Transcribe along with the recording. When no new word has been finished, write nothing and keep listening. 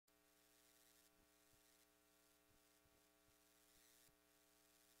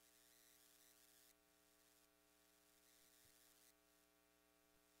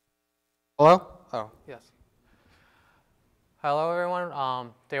Hello? Oh, yes. Hello, everyone.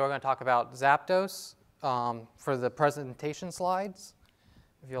 Today we're going to talk about Zapdos. For the presentation slides,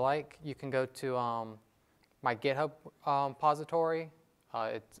 if you like, you can go to my GitHub repository.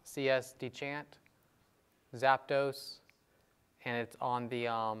 It's csdchant, Zapdos, and it's on the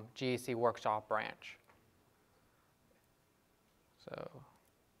GEC workshop branch. So,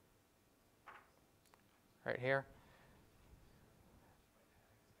 right here.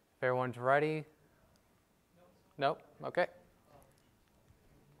 If everyone's ready. Nope? Okay.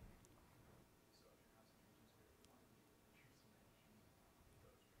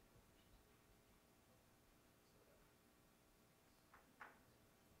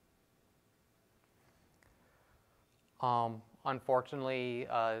 Unfortunately,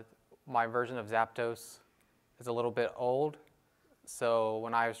 my version of Zapdos is a little bit old. So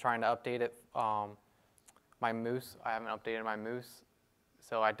when I was trying to update it, my Moose, I haven't updated my Moose.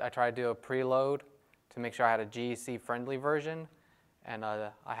 So I tried to do a preload to make sure I had a GEC-friendly version, and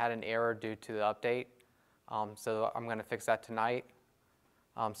I had an error due to the update. So I'm going to fix that tonight.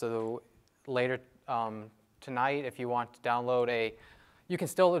 Later tonight, if you want to download you can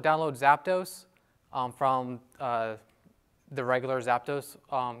still download Zapdos from the regular Zapdos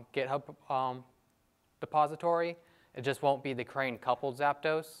GitHub repository. It just won't be the Crane coupled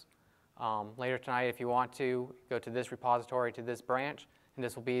Zapdos. Later tonight, if you want to, go to this repository, to this branch, and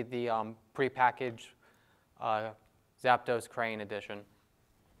this will be the prepackaged Zapdos Crane edition.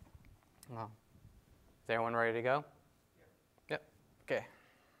 Is everyone ready to go? Yeah. Yep. Okay.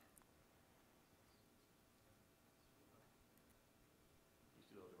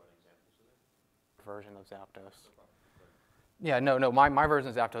 Version of Zapdos. Yeah, no, my version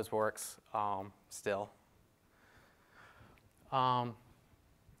of Zapdos works still. So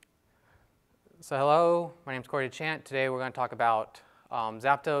hello, my name is Corey DeChant. Today we're going to talk about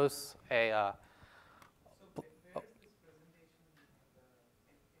Zapdos, yeah,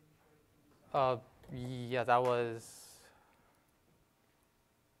 that was,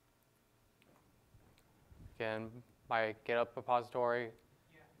 again, my GitHub repository.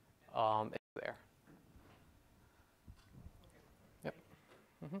 It's there. Yep.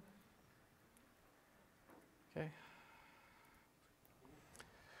 Okay.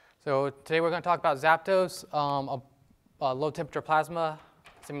 So today we're going to talk about Zapdos, a low-temperature plasma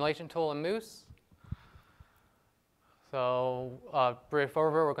simulation tool in Moose. So brief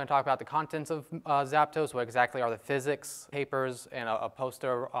overview, we're going to talk about the contents of Zapdos, what exactly are the physics, papers, and a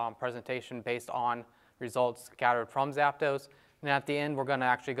poster presentation based on results gathered from Zapdos. And at the end, we're going to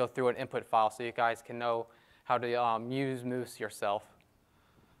actually go through an input file so you guys can know how to use Moose yourself.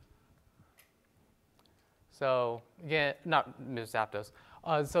 So again, not Moose, Zapdos.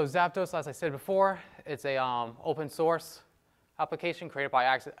 So Zapdos, as I said before, it's a open source application created by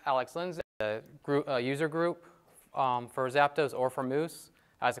Alex Lindsay. A user group for Zapdos or for Moose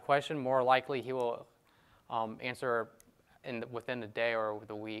has a question. More likely, he will answer within a day or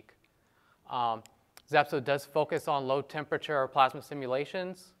the week. Zapdos does focus on low temperature plasma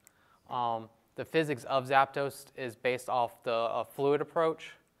simulations. The physics of Zapdos is based off the fluid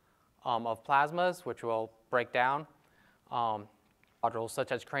approach of plasmas, which we'll break down. Modules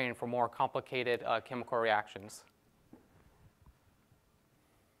such as Crane for more complicated chemical reactions.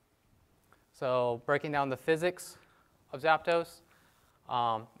 So breaking down the physics of Zapdos,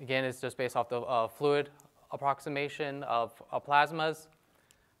 again, it's just based off the fluid approximation of plasmas.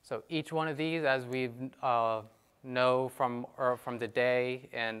 So each one of these, as we know from the day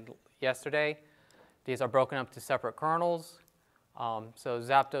and yesterday, these are broken up to separate kernels. So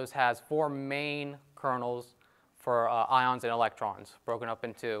Zapdos has 4 main kernels for ions and electrons, broken up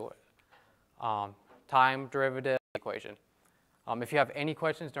into time derivative equation. If you have any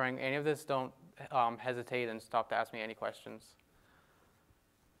questions during any of this, don't hesitate and stop to ask me any questions.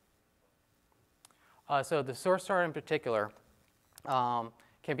 So the source chart in particular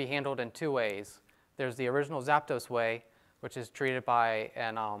can be handled in 2 ways. There's the original Zapdos way, which is treated by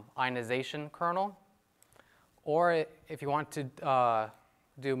an ionization kernel. Or if you want to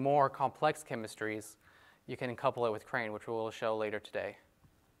do more complex chemistries, you can couple it with Crane, which we will show later today.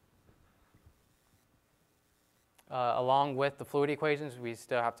 Along with the fluid equations, we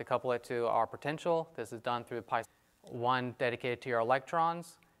still have to couple it to our potential. This is done through one dedicated to your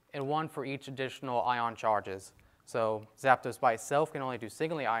electrons, and one for each additional ion charges. So Zapdos by itself can only do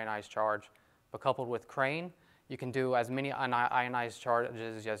singly ionized charge, but coupled with Crane, you can do as many ionized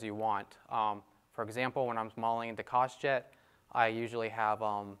charges as you want. For example, when I'm modeling the COSJET, I usually have,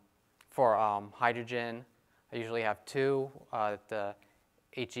 for hydrogen, I usually have 2, the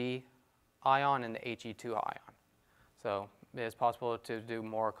He ion and the He2 ion. So it is possible to do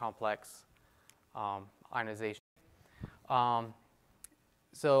more complex ionization.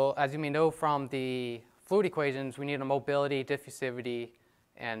 So as you may know from the fluid equations, we need a mobility, diffusivity,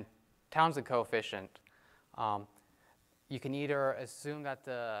 and Townsend coefficient. You can either assume that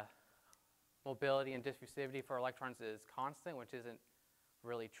the mobility and diffusivity for electrons is constant, which isn't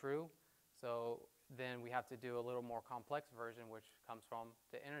really true. So then we have to do a little more complex version, which comes from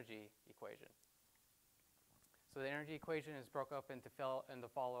the energy equation. So the energy equation is broken up into the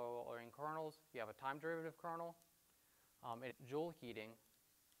following kernels. You have a time derivative kernel, Joule heating,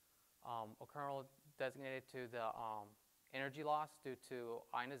 a kernel designated to the energy loss due to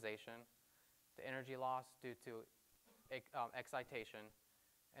ionization, the energy loss due to excitation,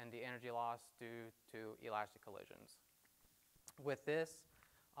 and the energy loss due to elastic collisions. With this,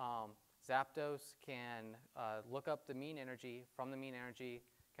 Zapdos can look up the mean energy. From the mean energy,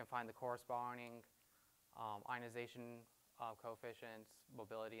 can find the corresponding ionization coefficients,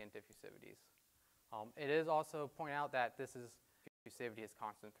 mobility, and diffusivities. It is also pointed out that diffusivity is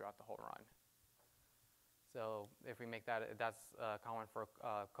constant throughout the whole run. So if we make that, that's common for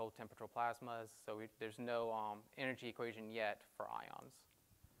cold temperature plasmas. So there's no energy equation yet for ions.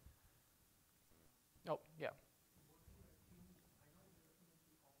 Oh, yeah.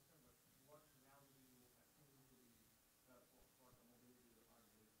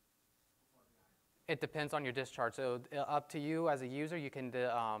 It depends on your discharge. So up to you as a user, you can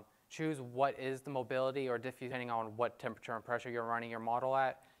choose what is the mobility or depending on what temperature and pressure you're running your model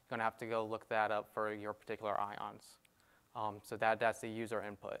at. You're going to have to go look that up for your particular ions. So that's the user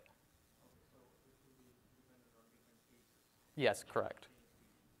input. Yes, correct.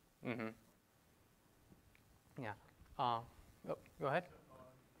 Mm-hmm. Yeah. Oh, go ahead.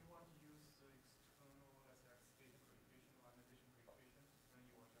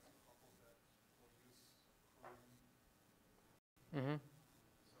 Mm-hmm.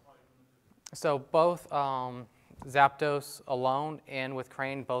 So both Zapdos alone and with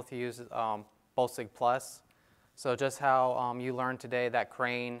Crane both use Boltzig Plus. So just how you learned today that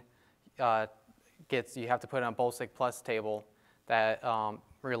Crane you have to put in a Boltzig Plus table that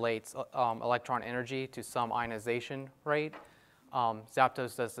relates electron energy to some ionization rate.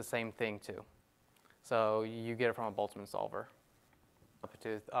 Zapdos does the same thing too. So you get it from a Boltzmann solver. Up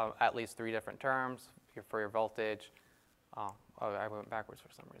to at least 3 different terms for your voltage. Oh, I went backwards for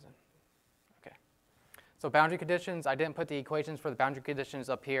some reason. Okay. So boundary conditions, I didn't put the equations for the boundary conditions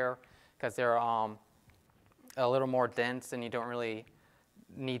up here because they're a little more dense and you don't really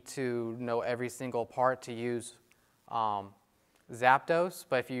need to know every single part to use Zapdos.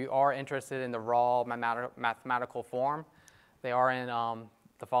 But if you are interested in the raw mathematical form, they are in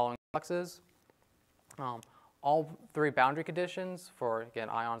the following boxes. All 3 boundary conditions for, again,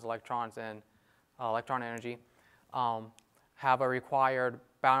 ions, electrons, and electron energy have a required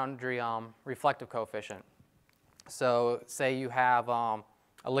boundary reflective coefficient. So say you have a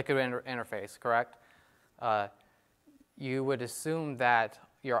liquid interface, correct? You would assume that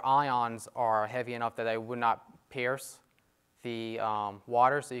your ions are heavy enough that they would not pierce the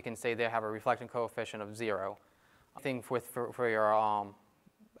water, so you can say they have a reflecting coefficient of 0. Thing for your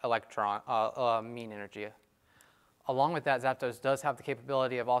electron mean energy. Along with that, Zapdos does have the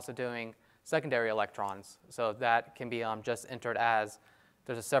capability of also doing secondary electrons. So that can be just entered as,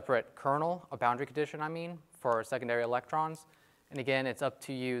 there's a separate kernel, a boundary condition, for secondary electrons. And again, it's up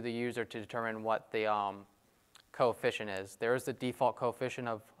to you, the user, to determine what the coefficient is. There is the default coefficient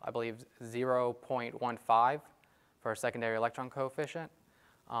of, I believe, 0.15 for a secondary electron coefficient.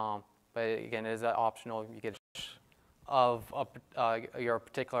 But again, it is optional. You get of your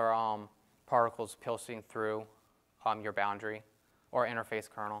particular particles pulsing through your boundary or interface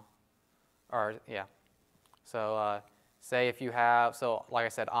kernel. Or, yeah. So say if you have, so like I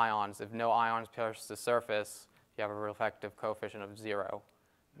said, ions. If no ions pierce the surface, you have a reflective coefficient of 0.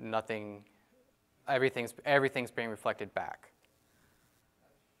 Nothing, everything's being reflected back.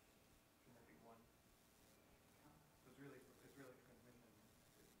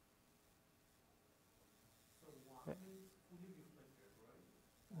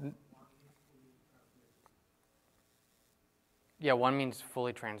 Yeah, one means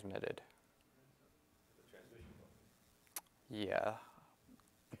fully transmitted. Yeah.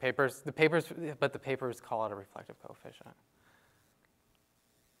 But the papers call it a reflective coefficient.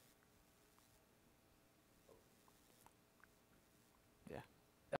 Yeah.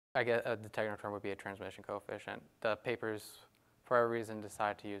 I guess the technical term would be a transmission coefficient. The papers, for a reason,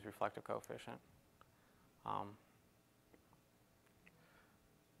 decide to use reflective coefficient.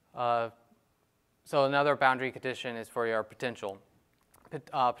 So another boundary condition is for your potential.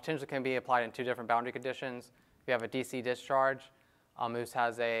 Potential can be applied in 2 different boundary conditions. If you have a DC discharge, Moose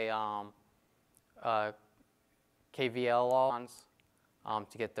has a KVL lines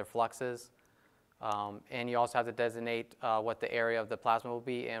to get their fluxes. And you also have to designate what the area of the plasma will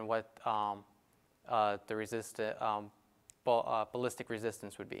be and what the ballistic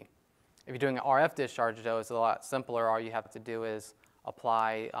resistance would be. If you're doing an RF discharge, though, it's a lot simpler. All you have to do is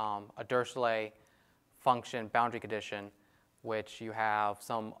apply a Dirichlet function boundary condition, which you have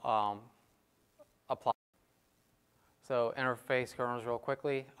some apply. So interface kernels real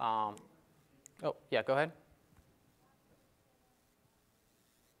quickly. Oh, yeah, go ahead.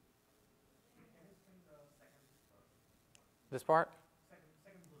 This part?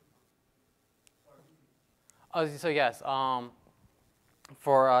 Oh, so yes.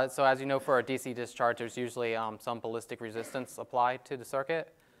 So as you know, for a DC discharge, there's usually some ballistic resistance applied to the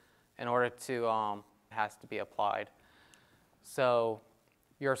circuit. In order to, it has to be applied. So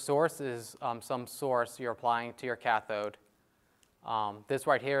your source is some source you're applying to your cathode. This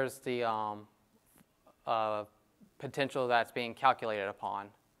right here is the potential that's being calculated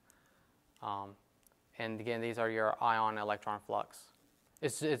upon. And again, these are your ion electron flux.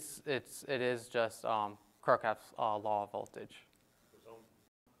 It is just Kirchhoff's law of voltage.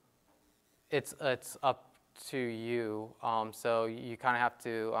 It's up to you. So you kind of have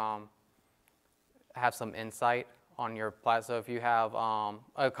to have some insight on your plasma. So if you have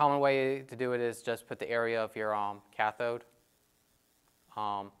a common way to do it is just put the area of your cathode.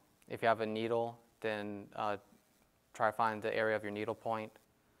 If you have a needle, then try to find the area of your needle point.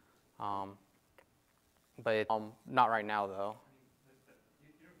 But not right now, though.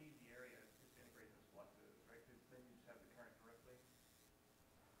 You don't need the area to integrate those fluxes, right? Because then you just have the current directly.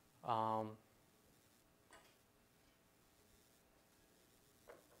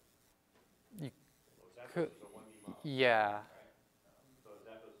 You could, yeah. So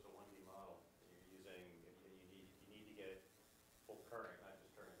Zapdos is a 1D model. You're using, you need to get full current, not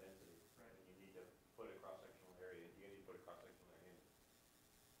just current density. Right. And you need to put a cross-sectional area. You need to put a cross-sectional area in.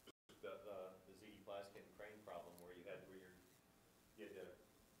 The ZD Plaskin crane problem where you had to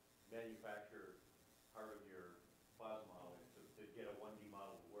manufacture part of your plasma model to get a 1D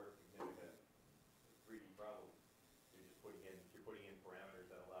model to work and make a 3D problem. You're just putting in parameters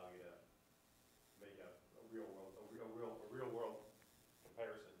that allow you to make a real world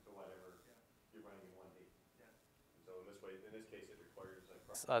comparison to whatever you're running in 1D. Yeah. And so in this case, it requires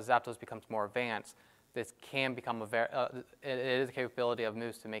Zapdos becomes more advanced. This can become it is a capability of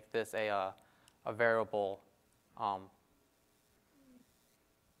Moose to make this a variable,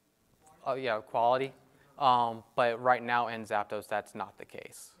 quality. But right now in Zapdos, that's not the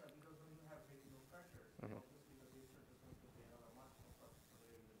case. Yeah, because when you have very low pressure, Mm-hmm. obviously the research is going to be a much more pressure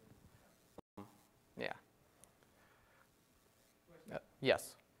than Yeah. question.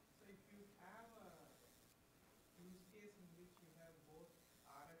 Yes. So if you have a use case in which you have both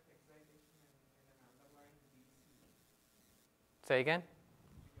RF excitation and an underlying DC Say again? to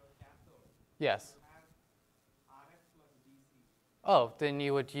your cathode, Yes. you have RF plus DC. Oh, then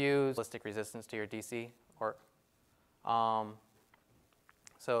you would use ballistic resistance to your DC, or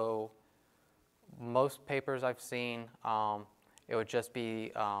so most papers I've seen, it would just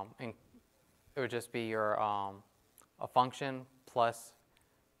be your a function plus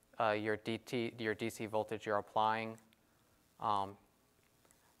your DC voltage you're applying.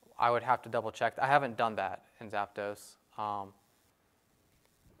 I would have to double check. I haven't done that in Zapdos.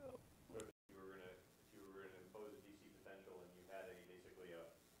 If you were going to impose a DC potential and you had basically a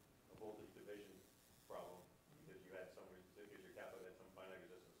voltage division problem because your cathode had some finite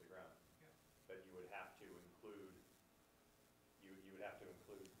resistance to ground, then you would have to include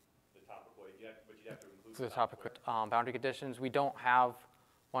the top equation. But you'd have to include The top boundary conditions. We don't have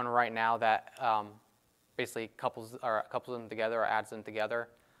one right now that basically couples them together or adds them together.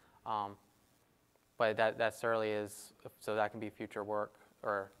 But that certainly is, so that can be future work,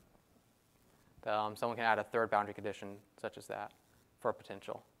 or someone can add a third boundary condition such as that for a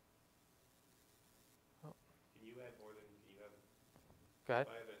potential. Can you add more than you have? Go ahead.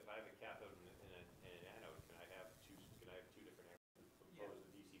 If I have a cathode and an anode, can I have two different areas opposed to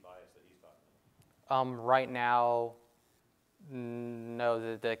the DC bias that he's talking about? Right now, no.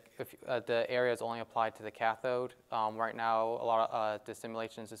 The area is only applied to the cathode. Right now, a lot of the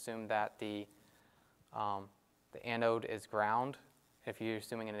simulations assume that the anode is ground. If you're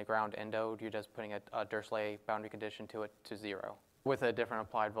assuming in a ground endode, you're just putting a Dirichlet boundary condition to it to 0 with a different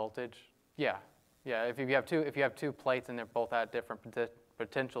applied voltage. Yeah. If you have two plates and they're both at different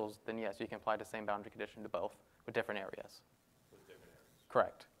potentials, then yes, you can apply the same boundary condition to both with different areas. With different areas.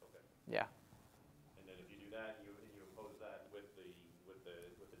 Correct. Okay. Yeah. And then if you do that, you impose that with the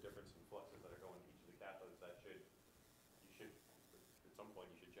difference in fluxes that are going to each of the cathodes, at some point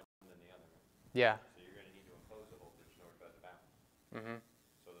you should jump one than the other. Yeah. So you're gonna need to impose a voltage in order for that to balance. Mm-hmm.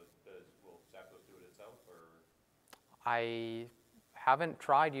 So will Zapdos do it itself, or? I haven't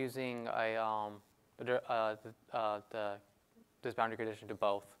tried using this boundary condition to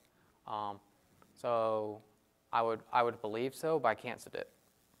both. Um, so I would believe so, but I can't sit it.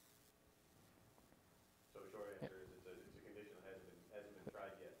 So short answer is it's a condition that hasn't been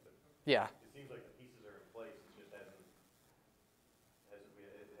tried yet, but Yeah. it seems like the pieces are in place, it just hasn't, it's a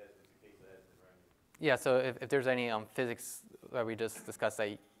case that hasn't been run yet. Yeah, so if there's any physics that we just discussed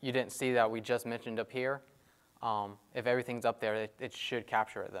that you didn't see that we just mentioned up here, if everything's up there, it should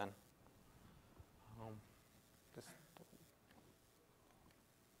capture it then. Just,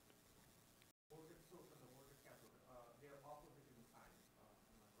 Voltage source and the voltage cathode, they are opposite in sign, am I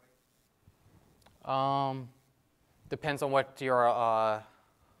right? depends on what your,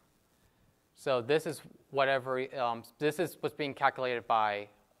 so this is whatever, this is what's being calculated by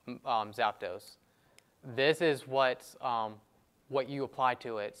Zapdos. This is what you apply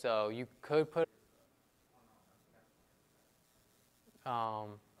to it. So you could put, oh,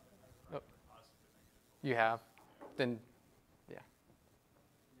 you have, then, yeah.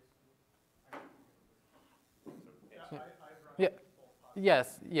 Yeah,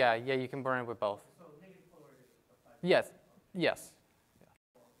 yes, yeah, you can burn it with both. So negative polarity applied. Yes, yes.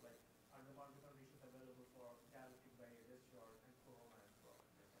 For like underbound conditions available for dielectric barrier discharge and corona as well.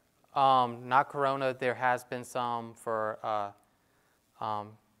 Not Corona, there has been some for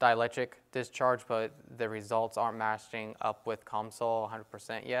dielectric discharge, but the results aren't matching up with COMSOL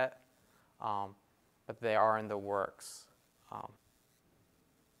 100% yet, but they are in the works.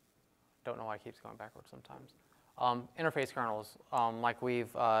 Don't know why it keeps going backwards sometimes. Interface kernels, like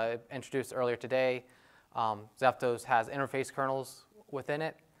we've introduced earlier today, Zapdos has interface kernels within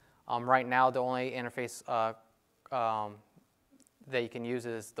it. Right now, the only interface that you can use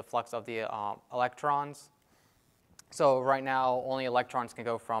is the flux of the electrons. So right now, only electrons can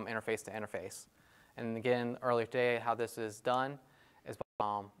go from interface to interface. And again, earlier today, how this is done is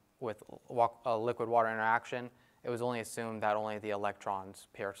with liquid water interaction. It was only assumed that only the electrons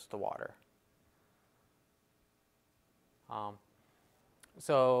pierce the water.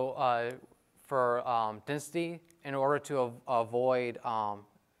 For density, in order to avoid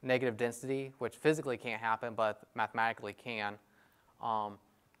negative density, which physically can't happen but mathematically can,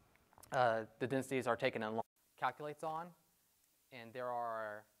 the densities are taken in calculates on, and there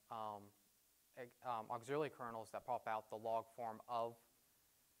are auxiliary kernels that pop out the log form of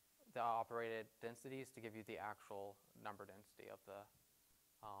the operated densities to give you the actual number density of the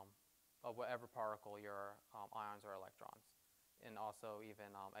of whatever particle your ions or electrons, and also even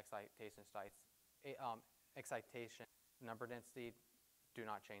excitation number density do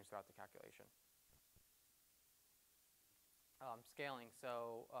not change throughout the calculation. Scaling,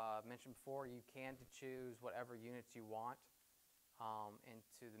 so mentioned before, you can choose whatever units you want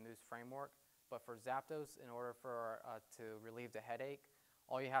into the Moose framework, but for Zapdos, in order for to relieve the headache,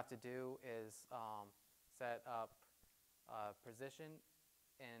 all you have to do is set up position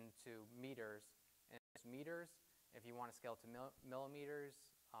into meters. And it's meters. If you want to scale to millimeters,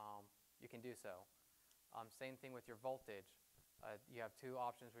 you can do so. Same thing with your voltage. You have two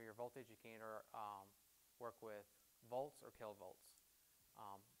options for your voltage. You can either work with volts or kilovolts.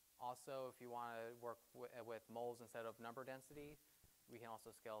 Also, if you want to work with moles instead of number density, we can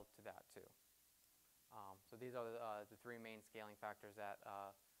also scale to that too. So these are the three main scaling factors that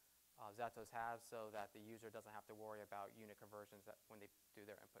Zapdos has, so that the user doesn't have to worry about unit conversions when they do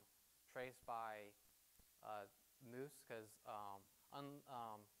their input. Traced by Moose, because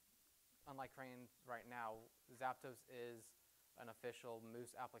unlike Crane right now, Zapdos is an official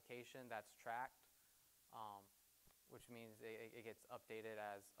Moose application that's tracked, which means it gets updated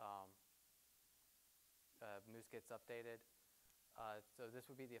as Moose gets updated. So this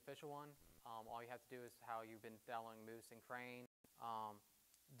would be the official one. All you have to do is how you've been downloading Moose and Crane.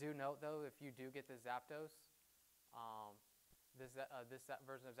 Do note though, if you do get the Zapdos, this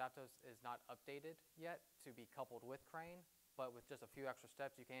version of Zapdos is not updated yet to be coupled with Crane, but with just a few extra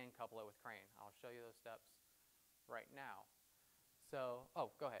steps, you can couple it with Crane. I'll show you those steps right now. So,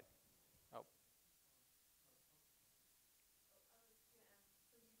 oh, go ahead. Oh.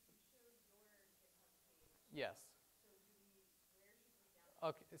 Yes.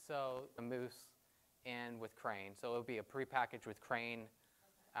 Okay, so a Moose and with Crane. So it would be a prepackaged with Crane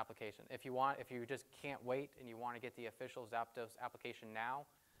application. If you just can't wait and you want to get the official Zapdos application now,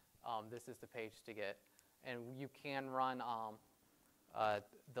 this is the page to get. And you can run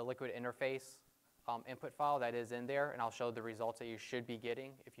the liquid interface input file that is in there, and I'll show the results that you should be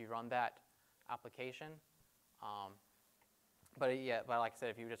getting if you run that application. But yeah, but like I said,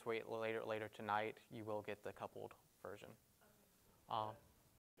 if you just wait later tonight, you will get the coupled version. Provide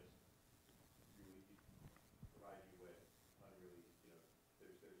you with unreleased,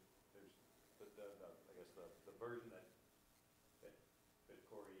 there's I guess the version that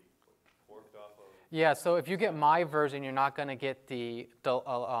Corey worked off of. Yeah, so if you get my version, you're not going to get the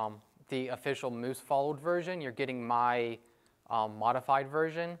official Moose followed version. You're getting my modified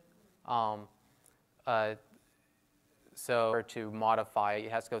version. So to modify,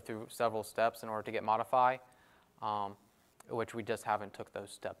 it has to go through several steps in order to get modify, which we just haven't took those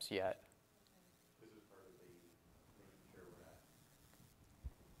steps yet. This is part of the making sure we're not,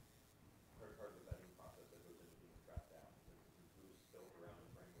 part of the vetting process that goes into being trapped out. Who's built around the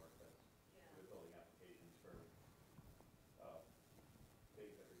framework that's we're building applications for things that are,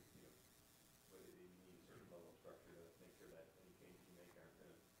 whether you need a certain level of structure to make sure that any changes you make aren't going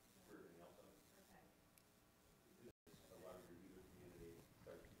to screw everything else up. A lot of your user community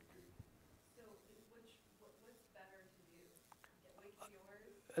starts to contribute. So what's better to do? Wait for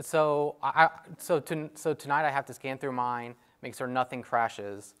yours? So tonight I have to scan through mine, make sure nothing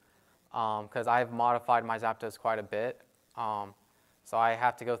crashes, because I've modified my Zapdos quite a bit. So I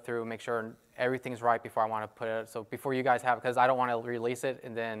have to go through, make sure everything's right before I want to put it. So before you guys have, because I don't want to release it,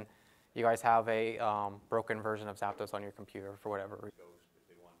 and then you guys have a broken version of Zapdos on your computer for whatever reason. If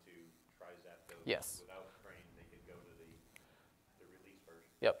they want to try Zapdos Yes. without Crane, they can go to the release version.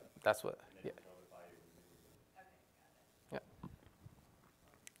 Yep, that's what. And then Yeah. notify you when you move it. Yeah.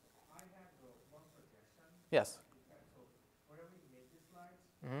 I have one suggestion. Yes. So whenever you make the slides,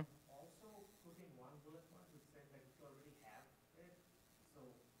 Mhm. also put in one bullet point which says that if you already have it, so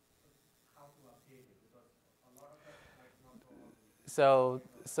how to update it, because a lot of that might not go on.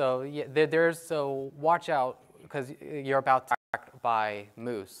 So yeah, so watch out, because you're about to be attacked by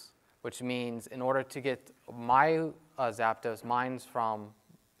Moose, which means in order to get my Zapdos, mine's from,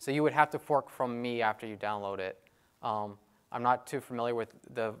 so you would have to fork from me after you download it. I'm not too familiar with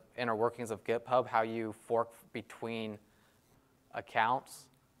the inner workings of GitHub, how you fork between accounts.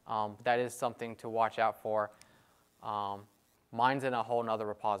 That is something to watch out for. Mine's in a whole nother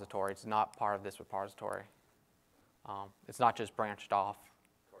repository. It's not part of this repository. It's not just branched off.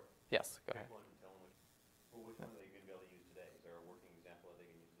 Corey, Yes, go ahead. pick one and tell them which one are they going to be able to use today? Is there a working example that they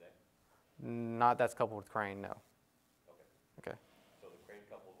can use today? Not that's coupled with Crane, no. Okay. Okay. So the Crane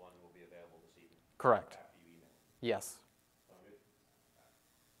coupled one will be available this evening. Correct. After you email. Yes. Sound good?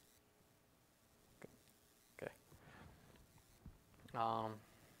 Okay.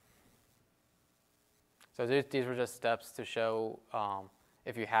 So these were just steps to show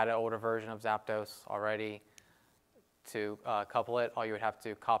if you had an older version of Zapdos already, to couple it, all you would have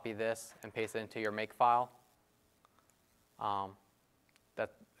to copy this and paste it into your make file.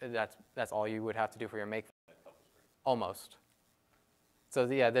 That's all you would have to do for your make file. Almost. So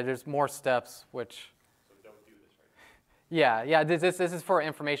yeah, there's more steps which. So don't do this right now. Yeah. This is for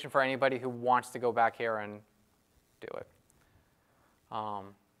information for anybody who wants to go back here and do it.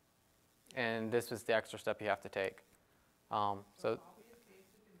 And this is the extra step you have to take. So. Copy and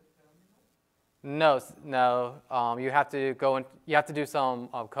paste it in the terminal? No. You have to go in. You have to do some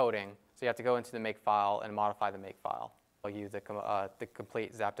coding. So you have to go into the make file and modify the make file. I'll use the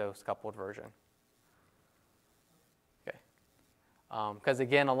complete Zapdos coupled version. Okay. Because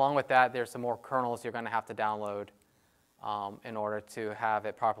again, along with that, there's some more kernels you're going to have to download in order to have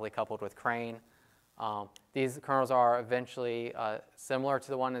it properly coupled with Crane. These kernels are eventually similar to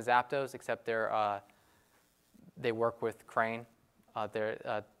the one in Zapdos, except they work with Crane.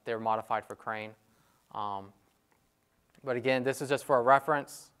 They're modified for Crane. But again, this is just for a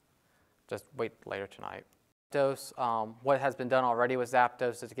reference. Just wait later tonight. Zapdos, what has been done already with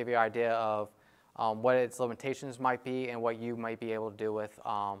Zapdos is to give you an idea of what its limitations might be and what you might be able to do with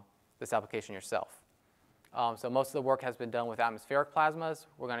this application yourself. So most of the work has been done with atmospheric plasmas.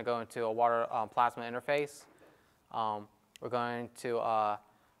 We're going to go into a water plasma interface. We're going to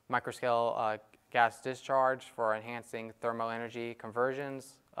microscale gas discharge for enhancing thermal energy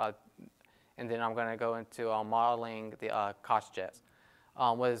conversions. And then I'm going to go into modeling the Koch jets.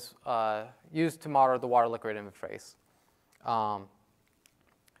 Was used to model the water-liquid interface.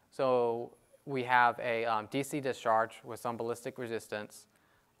 So we have a DC discharge with some ballistic resistance,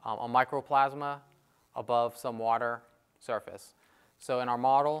 a microplasma above some water surface. So in our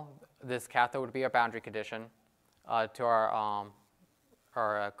model, this cathode would be a boundary condition to our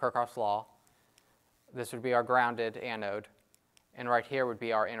Kirchhoff's law. This would be our grounded anode, and right here would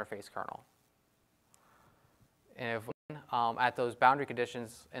be our interface kernel. And if at those boundary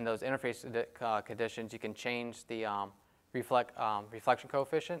conditions and those interface conditions, you can change the reflection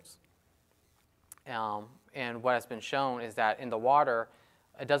coefficients. and what has been shown is that in the water,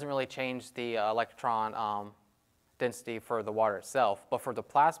 it doesn't really change the electron density for the water itself, but for the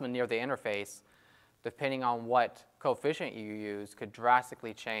plasma near the interface, depending on what coefficient you use, could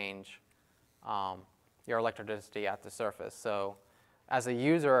drastically change your electrodensity at the surface. So as a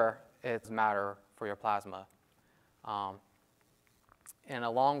user, it's a matter for your plasma. And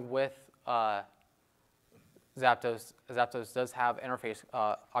along with Zapdos does have interface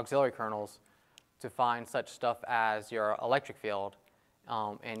auxiliary kernels to find such stuff as your electric field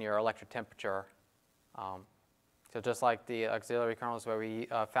and your electric temperature. So just like the auxiliary kernels where we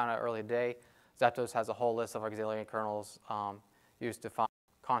found out earlier today, Zapdos has a whole list of auxiliary kernels used to find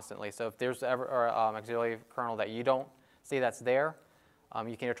constantly. So if there's ever an auxiliary kernel that you don't see that's there,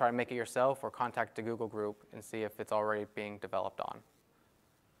 you can either try to make it yourself or contact the Google group and see if it's already being developed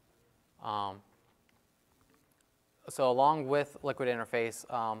on. So along with liquid interface,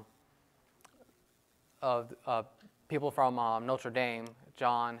 people from Notre Dame,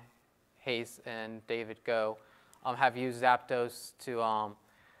 John Hayes and David Go, have used Zapdos to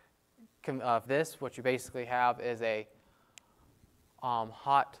this. What you basically have is a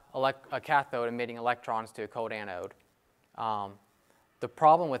a cathode emitting electrons to a cold anode. The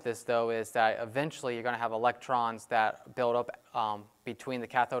problem with this, though, is that eventually you're going to have electrons that build up between the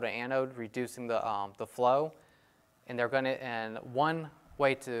cathode and anode, reducing the flow. And and one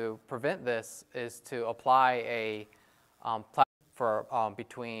way to prevent this is to apply a for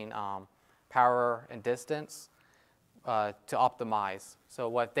between power and distance to optimize. So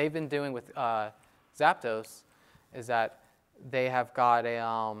what they've been doing with Zapdos is that they have got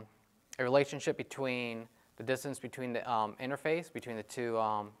a relationship between the distance between the interface between the two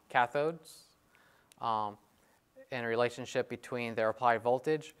cathodes, and a relationship between their applied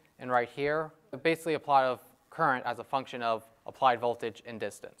voltage. And right here, basically applied of current as a function of applied voltage and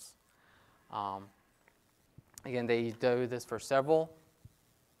distance. Again, they do this for several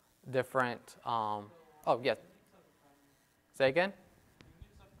different. Oh, yes. Say again.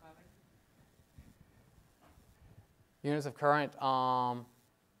 Units of current.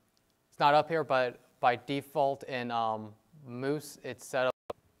 It's not up here, but by default in Moose, it's set up.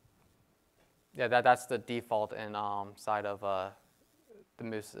 Yeah, that's the default in side of the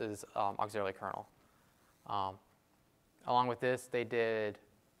Moose's auxiliary kernel. Along with this, they did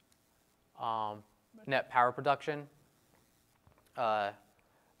net power production.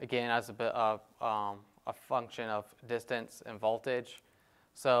 Again, as a bit of a function of distance and voltage.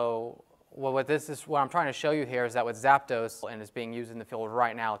 So what I'm trying to show you here is that with Zapdos, and it's being used in the field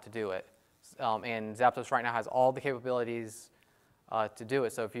right now to do it. And Zapdos right now has all the capabilities to do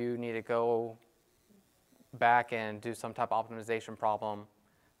it. So if you need to go back and do some type of optimization problem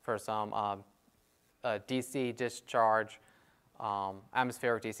for some DC discharge,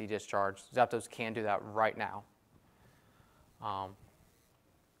 atmospheric DC discharge, Zapdos can do that right now.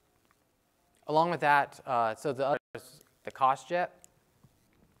 Along with that, so the other is the COSJET.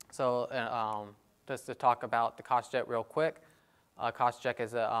 So just to talk about the COSJET real quick, COSJET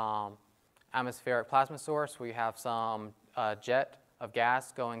is an atmospheric plasma source where you have some jet of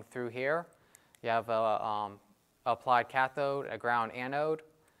gas going through here. You have a applied cathode, a ground anode.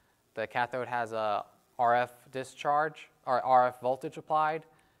 The cathode has a RF discharge or RF voltage applied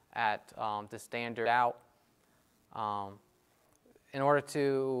at the standard out. In order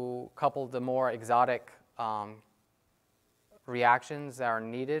to couple the more exotic reactions that are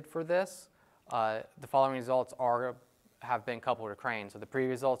needed for this, the following results have been coupled to Crane. So the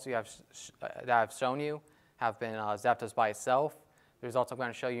previous results that I've shown you have been Zapdos by itself. The results I'm going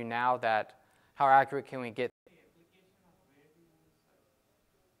to show you now, that how accurate can we get?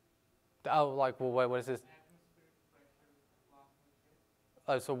 Oh, like, well, what is this?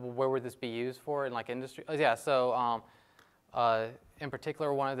 So where would this be used for in like industry? Yeah, so in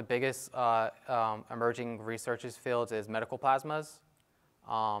particular, one of the biggest emerging research fields is medical plasmas.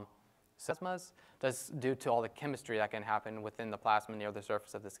 Plasmas, that's due to all the chemistry that can happen within the plasma near the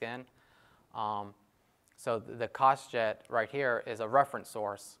surface of the skin. So the COSJET right here is a reference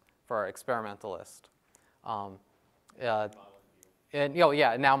source for experimentalists. And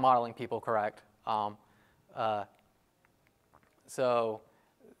yeah, now modeling people, correct. So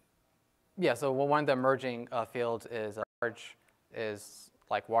one of the emerging fields is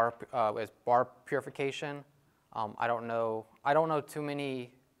like water purification. I don't know too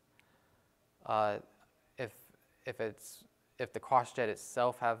many if the COSJET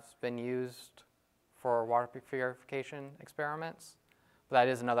itself has been used for water purification experiments, but that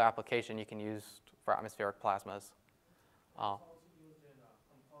is another application you can use for atmospheric plasmas. It's also used in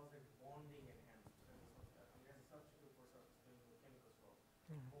composite bonding enhancement as a substitute for chemicals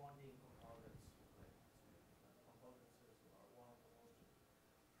for bonding composites.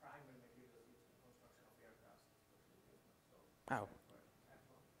 Oh.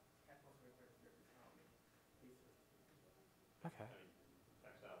 Okay.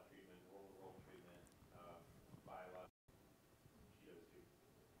 Textile treatment, roll treatment, biological, she does too.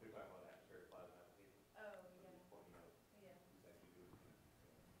 They're talking about atmospheric plasma application. Oh, I'm yeah, just pointing out yeah. who's actually doing it.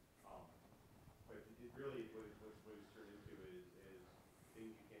 But it really, what it's turned into is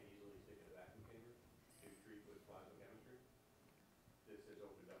things you can't easily stick in a vacuum chamber to treat with plasma chemistry. This has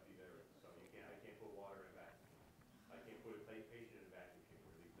opened up these areas, so I can't put water in a vacuum chamber. I can't put a patient in a vacuum chamber,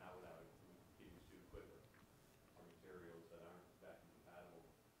 at least not without getting sued quickly for materials that aren't vacuum compatible.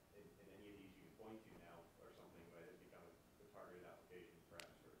 And any of these you can point to now are something that has become a targeted application for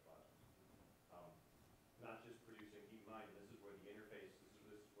atmospheric plasma. Not just producing, keep in mind, and this is where the interface,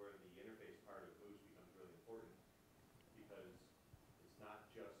 this is where the interface part of Moose becomes really important, because it's not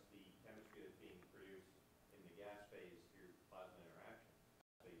just the chemistry that's being produced in the gas phase through plasma interaction,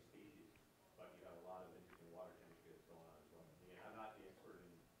 phase species, but you have a lot of interesting water chemistry that's going on as well. Again, I'm not the expert in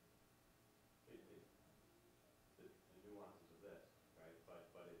the nuances of this, right? But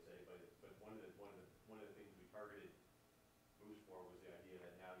one of the things we targeted Moose for was the idea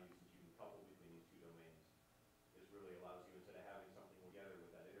that now since you can couple between these two domains, this really allows you, instead of having something together with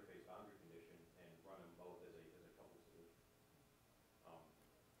that interface boundary condition, and run them both as a coupled solution.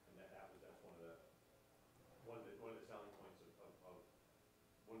 And that's one of the selling points of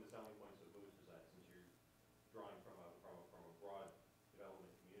Moose is that since you're drawing from a broad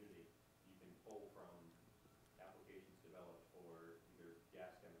development community, you can pull from applications developed for either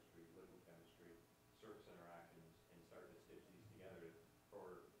gas chemistry, liquid chemistry, surface interactions, and start to stitch these together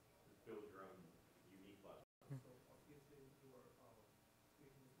for build your own unique plasma. So obviously you are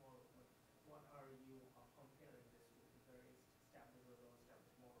making this model, but what are you comparing this with? Is there established or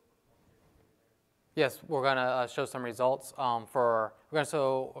non-established model for quantitative there? Yes, we're going to show some results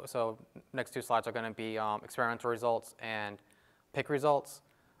so next two slides are going to be experimental results and PIC results.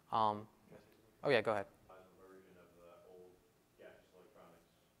 Oh yeah, go ahead. Plasma version of the old gaseous electronics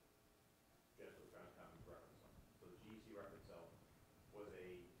common reference cell. So the GEC reference cell was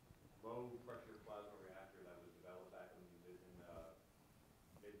a low pressure plasma reactor that was developed back in the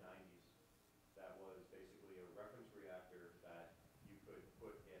mid-90s. That was basically a reference reactor that you could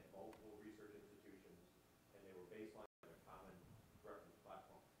put at multiple research institutions, and they were baseline on a common reference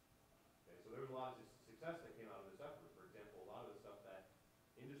platform. Okay, so there was a lot of success that came out of this effort. For example, a lot of the stuff that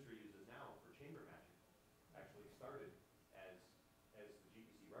industry uses now for chamber matching actually started as the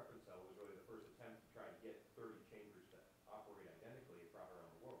GPC reference cell was really the first attempt to try to get 30 chambers that operate identically around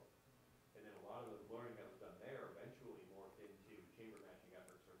the world. And then a lot of the learning that was done there eventually morphed into chamber matching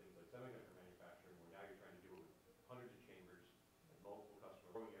efforts for things like semiconductor manufacturing, where now you're trying to do it with hundreds of chambers and multiple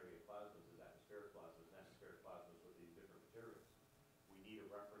customer growing area plasmas is atmospheric plasmas with these different materials. We need a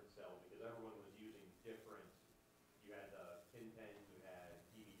reference cell because everyone was using different, you had tin pens, you had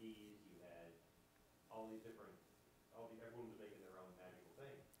DVDs, you had all these different, everyone was making their own magical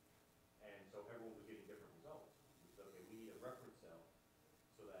thing. And so everyone was getting different results. We said, okay, we need a reference cell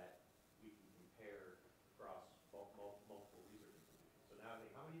so that we can compare across multiple research institutions. So now,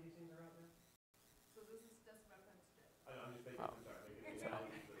 how many of these things are out there? So this is just reference to it. I'm just making, I'm sorry, making an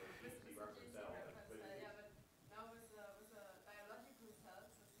analogy for the This GC is reference GC cell. reference But cell, yeah, but now with biological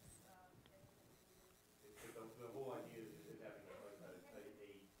cells, this is the whole idea is having a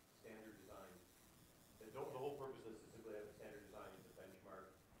standard design. The whole purpose is to simply have a standard design to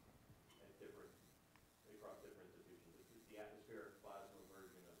benchmark at across different institutions. This is the atmospheric plasma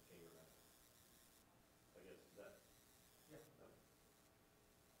version of chamber matching. I guess is that. Yeah.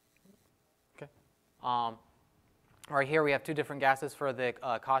 Okay. Right here we have two different gases for the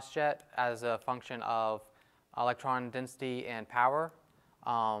cost jet as a function of electron density and power.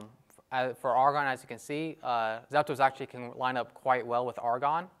 For argon, as you can see, Zapdos actually can line up quite well with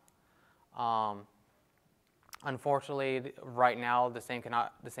argon. Unfortunately, right now the same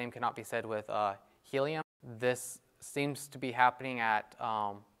cannot be said with helium. This seems to be happening at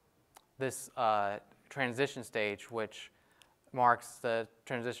this transition stage, which marks the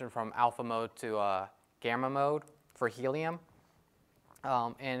transition from alpha mode to gamma mode for helium.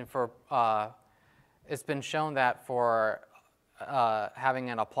 And it's been shown that for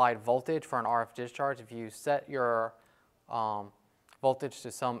having an applied voltage for an RF discharge, if you set your voltage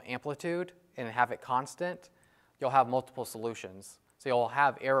to some amplitude and have it constant, you'll have multiple solutions. So you'll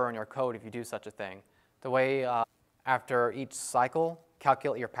have error in your code if you do such a thing. The way after each cycle,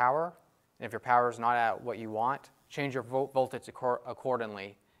 calculate your power, and if your power is not at what you want, change your voltage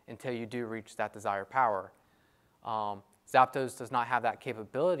accordingly until you do reach that desired power. Zapdos does not have that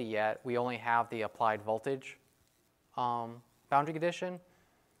capability yet. We only have the applied voltage boundary condition.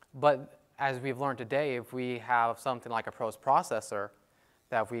 But as we've learned today, if we have something like a post-processor,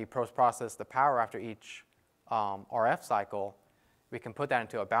 that if we post-process the power after each RF cycle, we can put that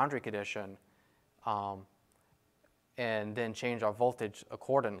into a boundary condition and then change our voltage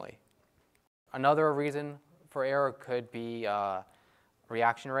accordingly. Another reason for error could be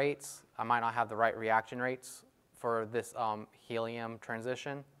reaction rates. I might not have the right reaction rates for this helium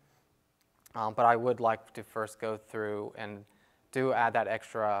transition, but I would like to first go through and do add that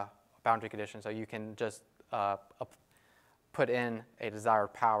extra boundary condition so you can just put in a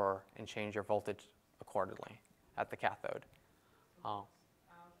desired power and change your voltage accordingly at the cathode.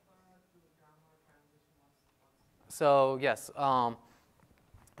 So yes,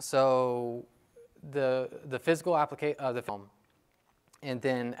 so the physical application of the film, and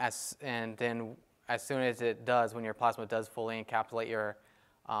then as soon as it does, when your plasma does fully encapsulate your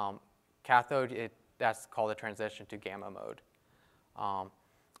cathode, that's called a transition to gamma mode.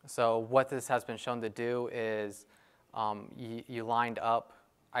 So what this has been shown to do is you lined up.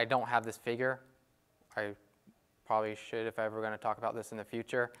 I don't have this figure. I probably should if I'm ever going to talk about this in the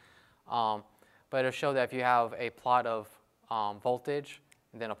future. But it'll show that if you have a plot of voltage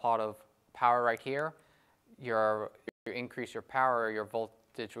and then a plot of power right here, you increase your power, your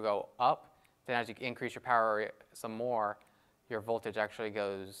voltage will go up. Then as you increase your power some more, your voltage actually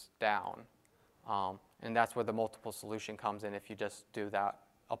goes down. And that's where the multiple solution comes in if you just do that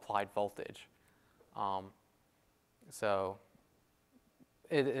applied voltage. So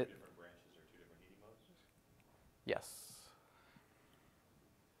Two different branches or two different heating modes? yes.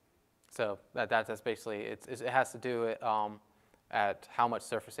 So that's basically, it has to do at how much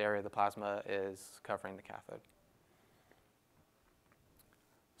surface area the plasma is covering the cathode.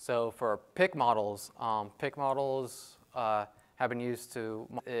 So for PIC models, have been used to,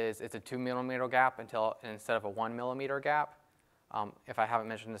 it's a 2 millimeter gap instead of a 1 millimeter gap. If I haven't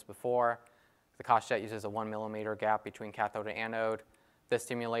mentioned this before, the COSJET uses a 1 millimeter gap between cathode and anode. This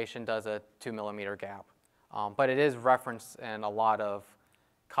simulation does a 2 millimeter gap. But it is referenced in a lot of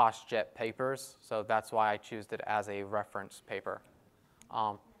COSJET papers, so that's why I choose it as a reference paper.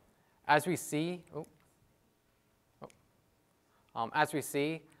 As we see,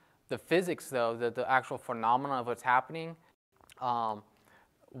 the physics, though, the actual phenomenon of what's happening,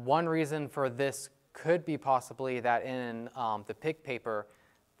 one reason for this could be possibly that in the PIC paper,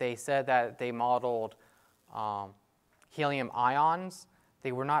 they said that they modeled helium ions.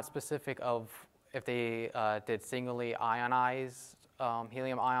 They were not specific of if they did singly ionized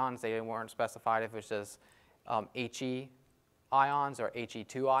helium ions. They weren't specified if it was just He ions or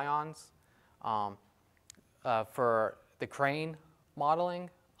He2 ions. For the Crane modeling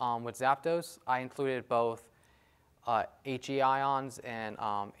with Zapdos, I included both He ions and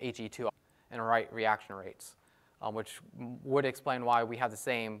He2 and right reaction rates, which would explain why we have the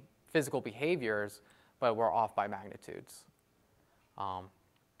same physical behaviors, but we're off by magnitudes.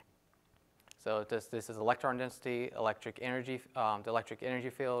 So this is electron density, the electric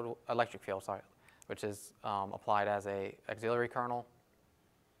field, which is applied as a auxiliary kernel.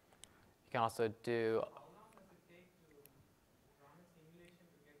 You can also do. How long does it take to run a simulation to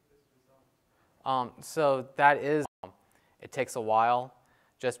get this result? So that is, it takes a while,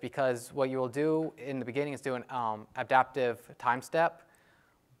 just because what you will do in the beginning is do an adaptive time step.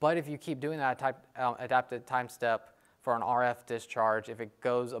 But if you keep doing that adaptive time step for an RF discharge, if it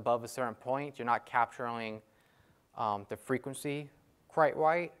goes above a certain point, you're not capturing the frequency quite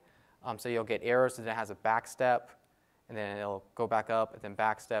right. So you'll get errors, and then it has a back step, and then it'll go back up, and then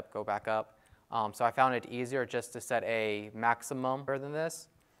back step, go back up. So I found it easier just to set a maximum better than this.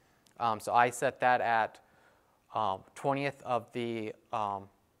 So I set that at 20th of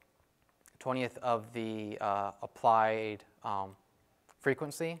the applied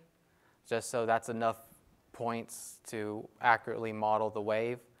frequency, just so that's enough points to accurately model the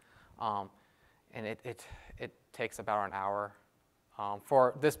wave. And it takes about an hour.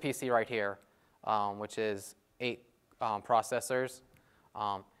 For this PC right here, which is 8 processors,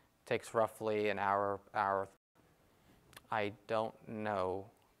 takes roughly an hour. I don't know.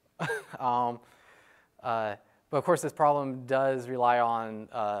 But of course, this problem does rely on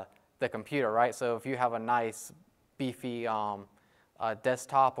the computer, right? So if you have a nice, beefy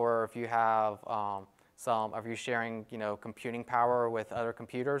desktop, or if you have if you're sharing, computing power with other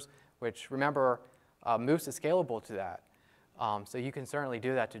computers, which remember, Moose is scalable to that. So you can certainly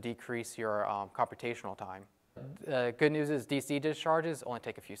do that to decrease your computational time. Good news is DC discharges only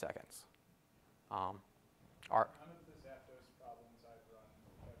take a few seconds. None of the Zapdos problems I've run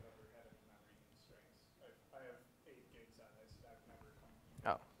have ever had any memory constraints. I have 8 gigs on this, and I've never come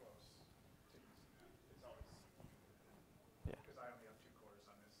close to using that. It's always, because I only have 2 cores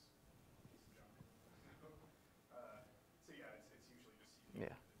on this piece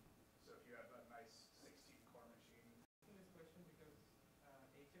Yeah. So if you have a nice 16-core machine, Asking this question because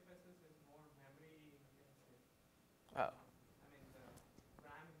HFSS is more memory intensive. Oh. I mean, the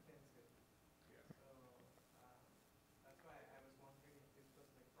RAM intensive. yeah. So that's why I was wondering if this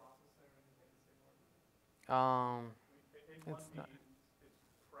was like processor intensive or. Um, In It's 1D, not- it's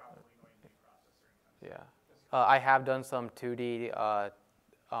probably going to be processor intensive. yeah. Just I have done some 2D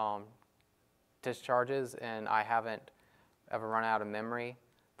discharges, and I haven't ever run out of memory.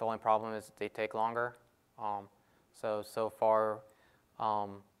 The only problem is they take longer. So far,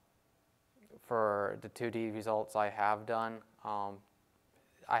 for the 2D results I have done,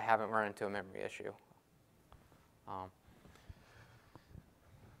 I haven't run into a memory issue. Oh,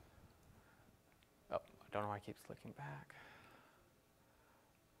 I don't know why I keep clicking back.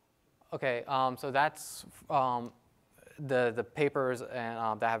 Okay, so that's the papers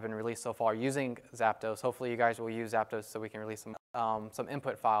and, that have been released so far using Zapdos. Hopefully you guys will use Zapdos so we can release some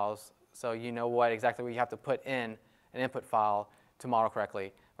input files so you know exactly what you have to put in an input file to model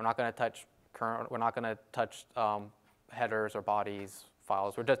correctly. We're not going to touch headers or bodies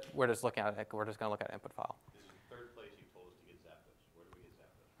files. We're just looking at it. We're just going to look at an input file. This is the third place you told us to get Zapdos. Where do we get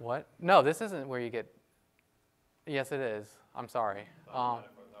Zapdos? What? No, this isn't where you get. Yes, it is. I'm sorry. Thought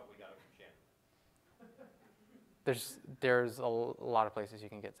we got it from Shannon. There's a lot of places you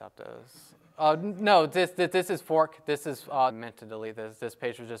can get Zapdos. No, this is Fork. This is meant to delete this. This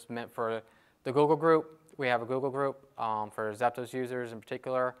page was just meant for the Google group. We have a Google group for Zapdos users in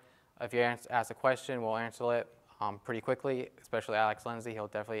particular. If you ask a question, we'll answer it pretty quickly, especially Alex Lindsay. He'll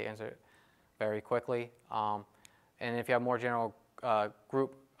definitely answer it very quickly. And if you have more general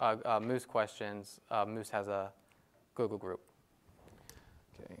group Moose questions, Moose has a Google group.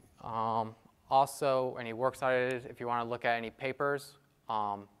 Okay. Also, any works cited, if you want to look at any papers,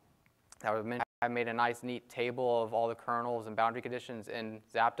 I made a nice, neat table of all the kernels and boundary conditions in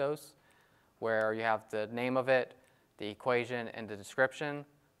Zapdos, where you have the name of it, the equation, and the description.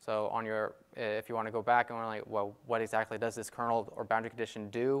 So on if you want to go back and want to like, well, what exactly does this kernel or boundary condition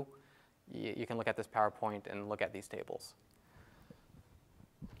do? You can look at this PowerPoint and look at these tables.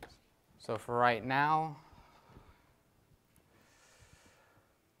 So for right now,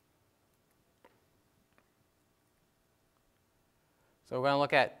 so we're going to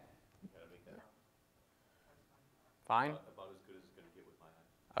look at, Gotta make that fine? about as good as it's gonna get with my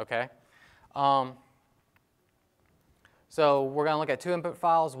eye. Okay. So we're going to look at two input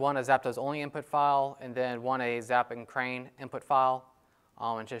files, one a Zapdos only input file, and then one a Zap and Crane input file,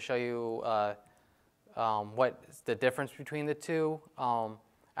 and just show you what's the difference between the two.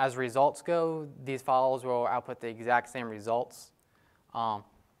 As results go, these files will output the exact same results.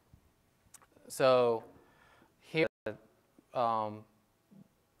 So here,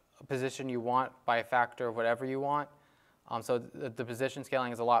 position you want by a factor of whatever you want. So the position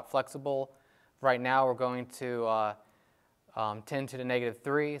scaling is a lot flexible. Right now we're going to 10 to the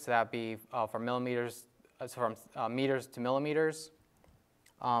 -3, so that would be from millimeters, from meters to millimeters.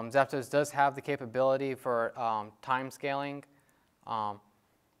 Zapdos does have the capability for time scaling.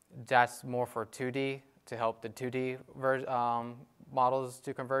 That's more for 2D to help the 2D models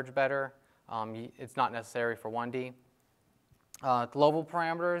to converge better. It's not necessary for 1D. Global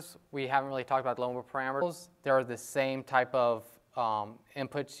parameters, we haven't really talked about global parameters. They're the same type of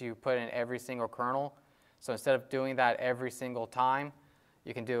inputs you put in every single kernel. So instead of doing that every single time,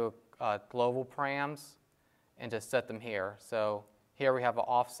 you can do global params and just set them here. So here we have an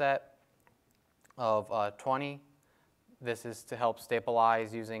offset of 20. This is to help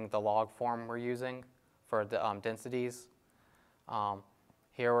stabilize using the log form we're using for the densities.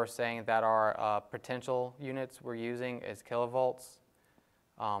 Here we're saying that our potential units we're using is kilovolts.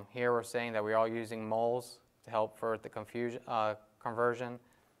 Here we're saying that we're all using moles to help for the conversion.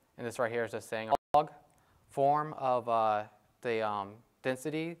 And this right here is just saying log form of the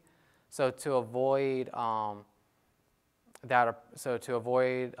density. So to avoid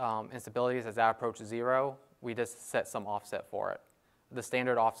instabilities as that approaches 0, we just set some offset for it. The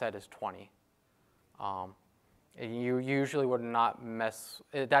standard offset is 20. You usually would not mess.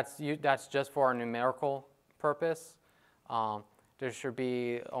 That's just for a numerical purpose. There should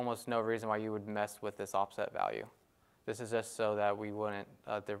be almost no reason why you would mess with this offset value. This is just so that we wouldn't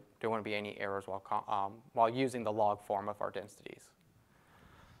there wouldn't be any errors while using the log form of our densities.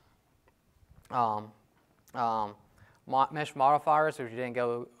 Mesh modifiers, which you didn't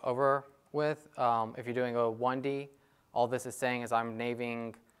go over with, if you're doing a 1D, all this is saying is I'm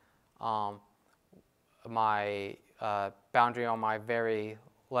naming my boundary on my very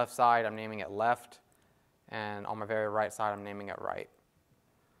left side, I'm naming it left, and on my very right side, I'm naming it right.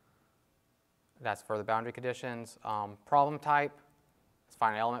 That's for the boundary conditions. Problem type, It's a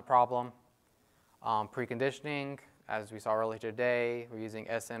finite element problem. Preconditioning, as we saw earlier today, we're using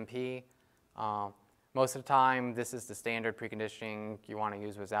SMP. Most of the time, this is the standard preconditioning you want to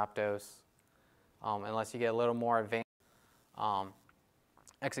use with Zapdos, unless you get a little more advanced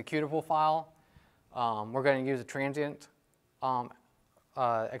executable file. We're going to use a transient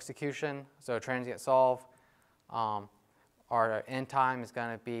execution, so transient solve. Our end time is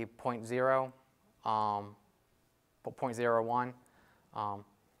going to be 0.0, 0.01.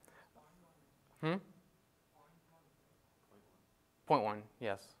 0.1,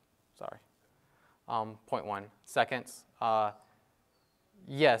 yes, sorry. 0.1 seconds.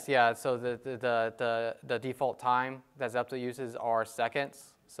 Yes, yeah, so the default time that Zapdos uses are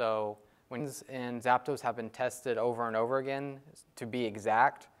seconds. So when in Zapdos have been tested over and over again to be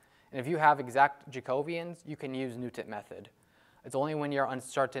exact. And if you have exact Jacobians, you can use Newton method. It's only when you're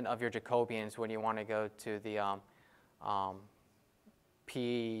uncertain of your Jacobians when you want to go to the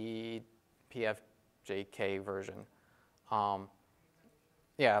PFJK version.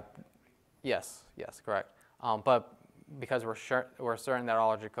 Yeah, yes, correct. But because we're certain that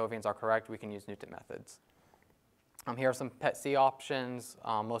all our Jacobians are correct, we can use Newton methods. Here are some PET-C options.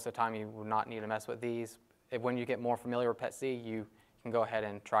 Most of the time, you would not need to mess with these. When you get more familiar with PET-C, you can go ahead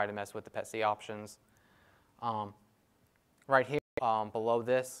and try to mess with the PET-C options. Right here, below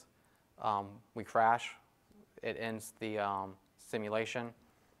this, we crash. It ends the simulation.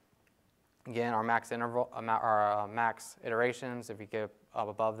 Again, our max interval, our max iterations. If you get up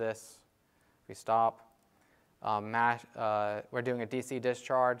above this, we stop. We're doing a DC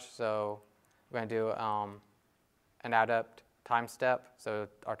discharge, so we're going to do an adapt time step. So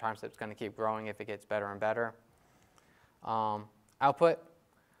our time step is going to keep growing if it gets better and better. Output.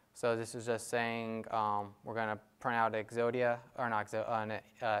 So this is just saying we're going to print out Exodia, or not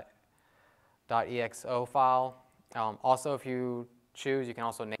 .exo file. Also, if you choose, you can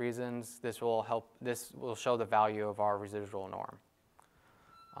also name reasons. This will help. This will show the value of our residual norm.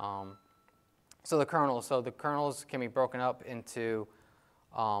 So the kernels can be broken up into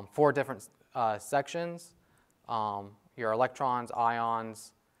 4 different sections. Your electrons,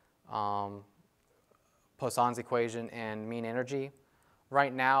 ions, Poisson's equation, and mean energy.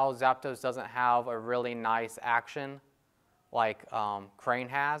 Right now, Zapdos doesn't have a really nice action like Crane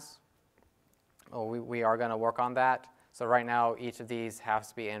has. We are going to work on that. So right now, each of these has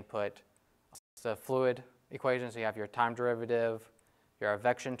to be input. It's a fluid equation, so you have your time derivative, your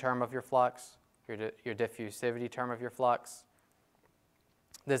advection term of your flux, your diffusivity term of your flux.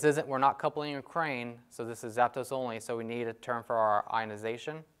 We're not coupling a Crane, so this is Zapdos only, so we need a term for our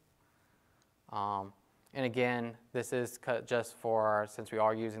ionization. And again, this is just for, since we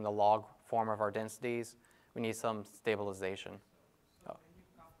are using the log form of our densities, we need some stabilization. So when you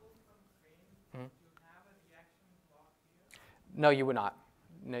couple from Crane, you have a reaction block here? No, you would not.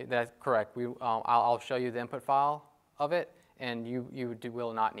 No, that's correct. I'll show you the input file of it, and you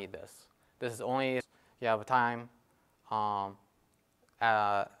will not need this. This is only if you have a time,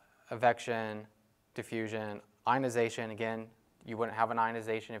 advection, diffusion, ionization. Again, you wouldn't have an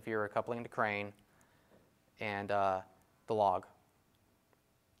ionization if you were coupling to Crane, and the log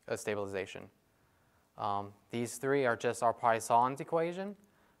of stabilization. These 3 are just our Poisson's equation.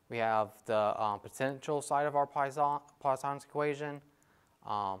 We have the potential side of our Poisson's equation,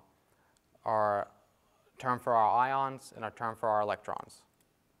 our term for our ions, and our term for our electrons.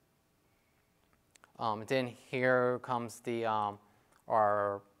 Then here comes the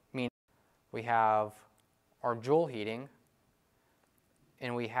our mean. We have our Joule heating,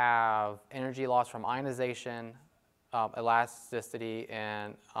 and we have energy loss from ionization, elasticity,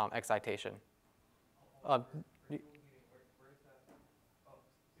 and excitation. Where is that? Oh,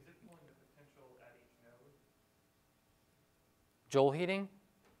 is it pulling the potential at each node? Joule heating?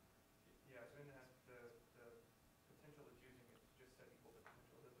 Yeah, so then it has the potential it's using it just set equal to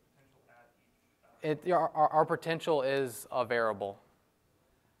potential. There's a potential at each. Our potential is a variable.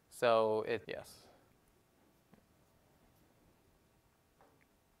 So yes.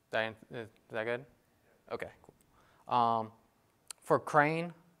 Is that good? Okay, cool. For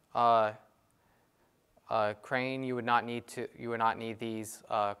Crane, Crane, you would not need these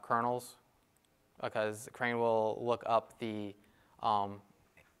kernels, because Crane will look up the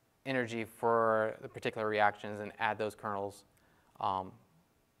energy for the particular reactions and add those kernels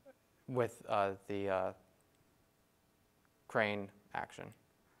with the Crane action.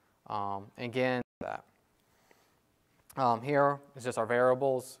 Again, that. Here is just our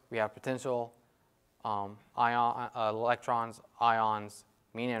variables. We have potential, electrons, ions,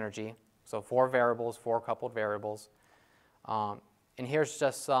 mean energy. So 4 variables, 4 coupled variables. And here's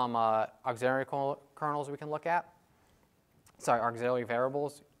just some auxiliary kernels we can look at. auxiliary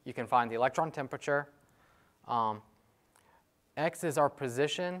variables, you can find the electron temperature. X is our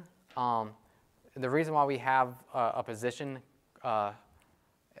position. The reason why we have a position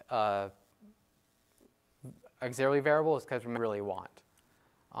auxiliary variable is because we really want.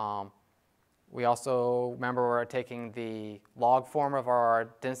 We also, remember, we're taking the log form of our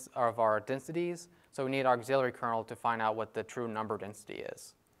densities, so we need our auxiliary kernel to find out what the true number density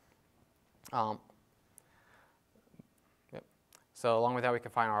is. Yep. So along with that, we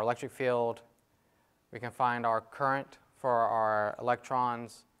can find our electric field. We can find our current for our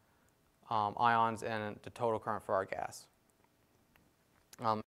electrons, ions, and the total current for our gas.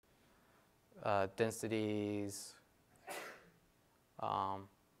 Densities, our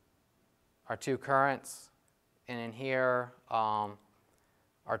two currents, and in here, our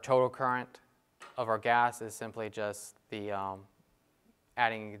total current of our gas is simply just the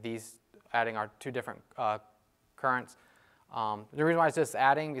adding our two different currents. The reason why it's just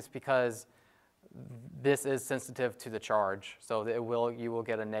adding is because this is sensitive to the charge, so you will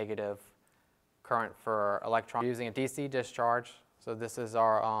get a negative current for electrons using a DC discharge. So this is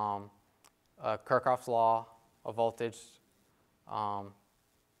our Kirchhoff's law of voltage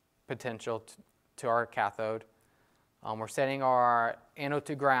potential to our cathode. We're setting our anode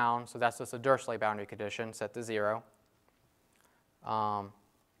to ground, so that's just a Dirichlet boundary condition set to 0.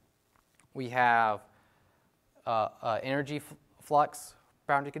 We have energy flux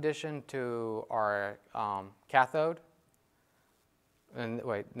boundary condition to our cathode. And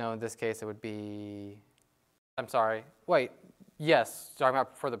wait, no, in this case it would be, I'm sorry, wait, yes, talking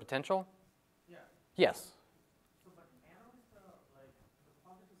about for the potential? Yeah. Yes. So, but anode is the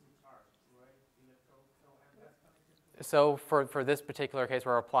positively charged, right? Electrode, and that's connected to. So for this particular case,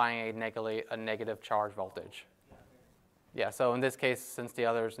 we're applying a negative charge voltage. Yeah, so in this case, since the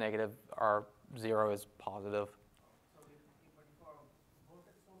other is negative, our 0 is positive. So, but for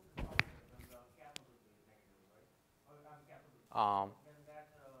voltage source is positive, then the cathode will be negative, right? Or cathode will be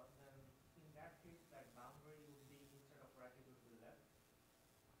then in that case, that boundary would be, instead of right, it would be left.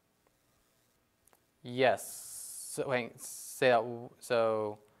 Yes. So, wait, say that.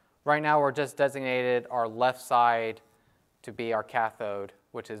 So right now we're just designated our left side to be our cathode,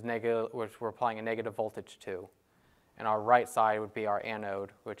 which is negative, which we're applying a negative voltage to. And our right side would be our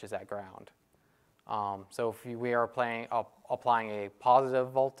anode, which is at ground. So if we are applying a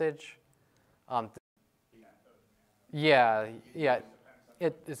positive voltage, yeah,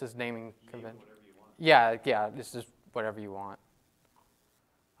 this is naming convention. Yeah, this is whatever you want.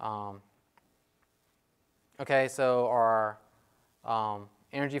 Okay, so our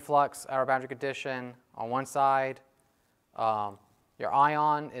energy flux at our boundary condition on one side, your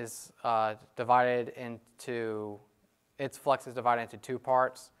ion is divided into, its flux is divided into two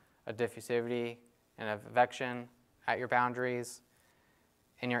parts, a diffusivity and a advection at your boundaries,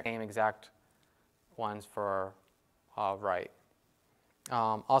 and your aim exact ones for right.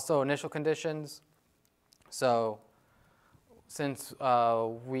 Also initial conditions. So since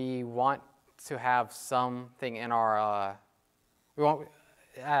we want to have something in our, we want,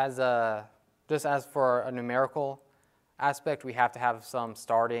 just as for a numerical aspect, we have to have some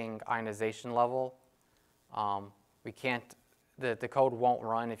starting ionization level. We can't, the code won't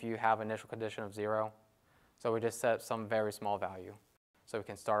run if you have initial condition of 0. So we just set some very small value so we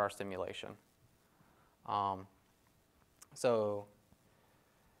can start our simulation. So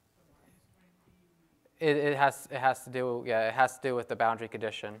it has to do, it has to do with the boundary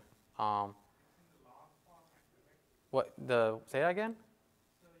condition. Say that again?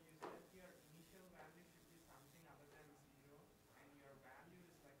 So you said your initial value should be something other than 0, and your value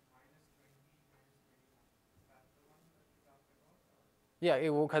is like -20, -21. Is that the one that you talked about? Yeah,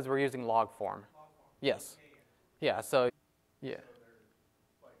 because we're using log form. Log form. Yes. Yeah, so, yeah. So they're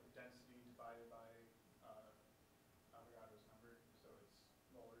like the density divided by Avogadro's number, so it's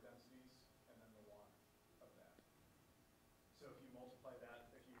molar densities and then the watt of that. So if you multiply that,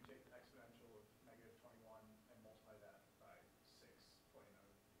 if you take the exponential of -21 and multiply that by 6, put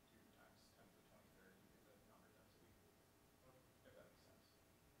another 2 times 10 to the 23rd, you get the number density, if that makes sense.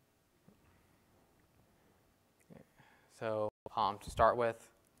 So to start with,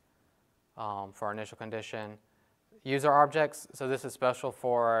 for our initial condition, user objects. So this is special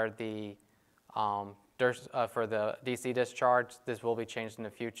for the DC discharge. This will be changed in the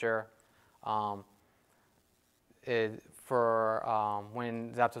future. When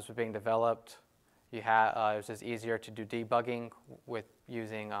Zapdos was being developed, it was just easier to do debugging with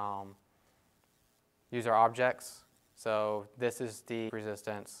using user objects. So this is the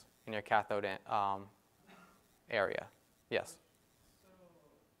resistance in your cathode area. Yes. So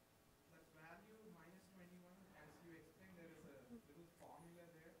that value -21, as you explained, there is a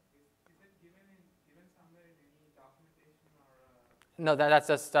somewhere in any documentation or? No, that's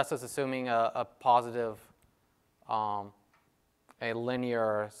just assuming a positive, a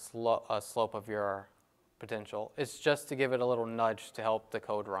linear slope of your potential. It's just to give it a little nudge to help the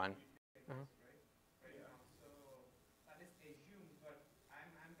code run. Right now, so that is assumed, but I'm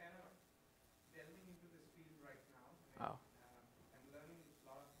kind of delving into this field right now. Oh. I'm learning a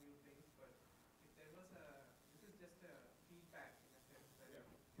lot of new things, but if there was this is just a feedback in a sense that if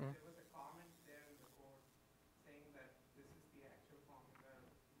there was a comment there in the code saying that this is the actual formula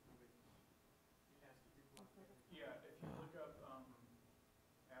into which it has to be plugged in. Yeah, if you look up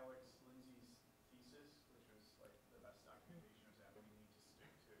Alex Lindsay's thesis, which was like the best documentation of that, we need to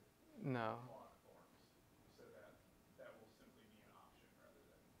stick to No. log forms, so that will simply be an option rather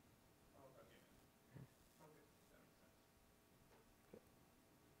than a given. Okay. Does that make sense?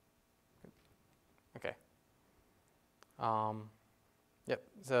 Okay. Yep.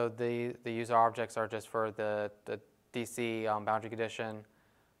 So the user objects are just for the DC boundary condition.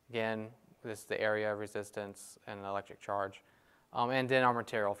 Again, this is the area, resistance, and electric charge. And then our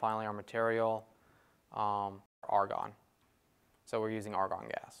material. Finally, our material, argon. So we're using argon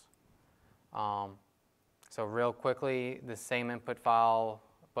gas. So real quickly, the same input file,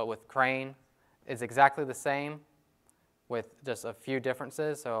 but with Crane, is exactly the same with just a few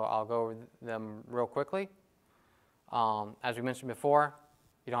differences. So I'll go over them real quickly. As we mentioned before,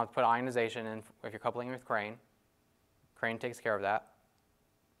 you don't have to put ionization in if you're coupling with Crane. Crane takes care of that.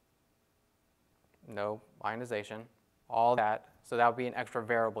 No ionization, all that. So that would be an extra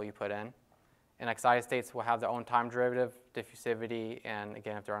variable you put in. And excited states will have their own time derivative, diffusivity, and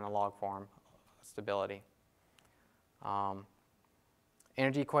again, if they're in a log form, stability.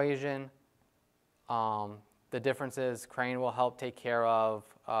 Energy equation, the difference is Crane will help take care of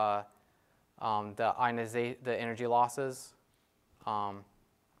the energy losses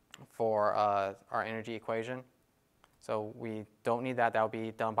for our energy equation. So we don't need that. That will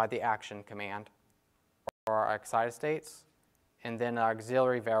be done by the action command for our excited states, and then our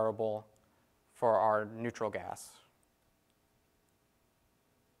auxiliary variable for our neutral gas.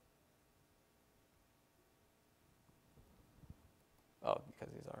 Oh,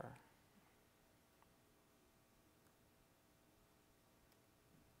 because these are.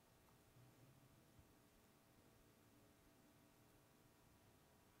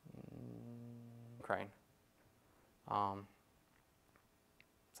 Crane.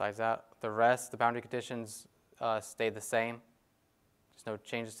 Besides that, the rest, the boundary conditions stay the same. There's no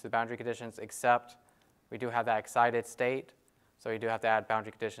changes to the boundary conditions, except we do have that excited state, so we do have to add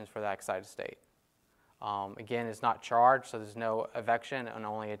boundary conditions for that excited state. Again, it's not charged, so there's no evection and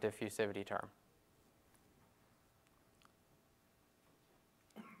only a diffusivity term.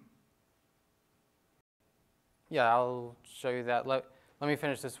 Yeah, I'll show you that. Let me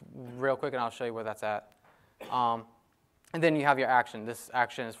finish this real quick, and I'll show you where that's at. And then you have your action. This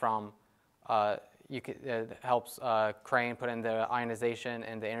action is from, it helps Crane put in the ionization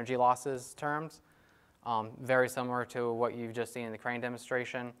and the energy losses terms. Very similar to what you've just seen in the Crane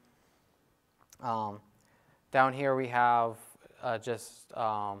demonstration. Down here we have just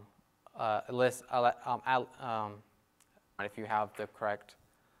a list if you have the correct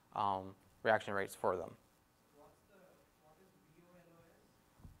reaction rates for them. What is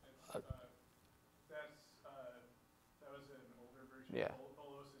VOLOS? That was an older version. Yeah.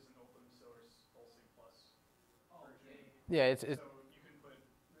 VOLOS is an open source Pulsing Plus version. Yeah, So you can put,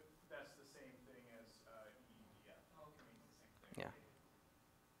 that's the same thing as EEDF. Okay. It means the same thing. Yeah.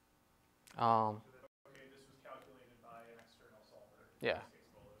 Okay, this was calculated by an external solver. Yeah. In this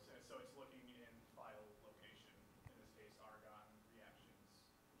case, VOLOS. And so it's looking in file location. In this case, argon reactions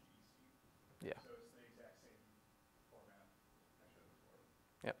GEC. Yeah. So it's the exact same format I showed before.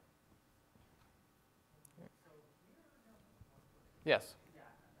 Yep. So here I have one question. Yes. Yeah,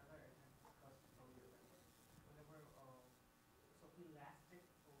 another I can discuss from you. Whenever, so elastic,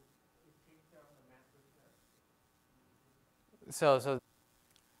 it takes care of the mass repair. So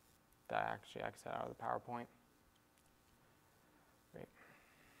that actually exits out of the PowerPoint. Great.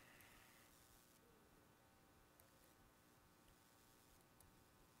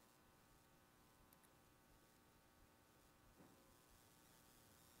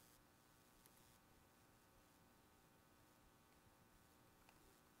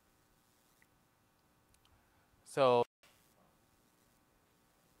 So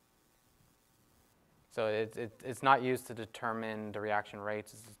it's not used to determine the reaction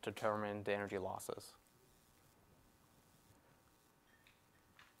rates, it's to determine the energy losses.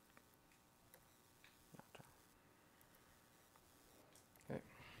 Okay.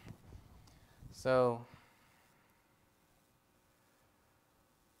 So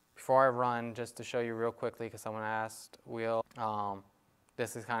before I run, just to show you real quickly, because someone asked,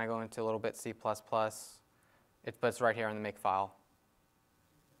 this is kind of going to a little bit C++. But it's right here in the make file.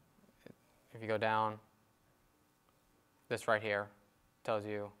 If you go down, this right here tells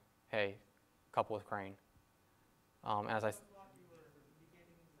you, hey, couple with crane. As I,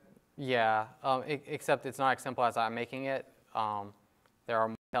 yeah, except it's not as simple as I'm making it. There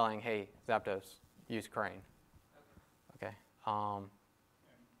are telling, hey, Zapdos, use crane. Okay. And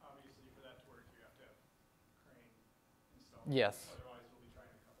obviously for that to work, you have to have crane installed. Yes. Otherwise, we'll be trying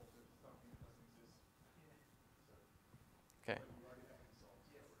to couple to something that doesn't exist. So, Okay. but you already have it installed,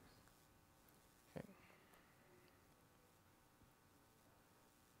 so that works.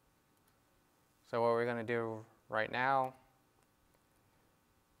 So what we're going to do right now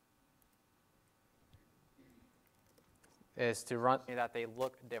is to run that they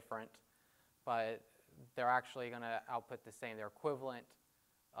look different, but they're actually going to output the same. They're equivalent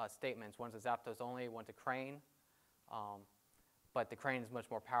statements. One's a Zapdos only, one's a crane. But the crane is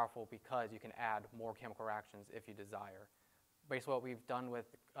much more powerful because you can add more chemical reactions if you desire. Basically what we've done with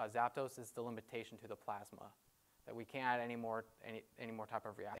Zapdos is the limitation to the plasma, that we can't add any more type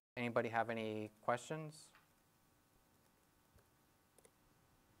of reaction. Anybody have any questions?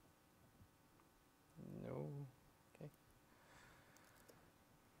 No? Okay.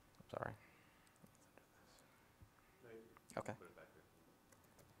 Sorry. Okay. Put it back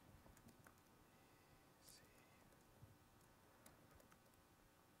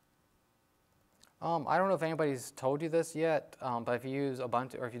there. I don't know if anybody's told you this yet, but if you use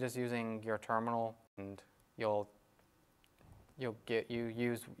Ubuntu, or if you're just using your terminal, and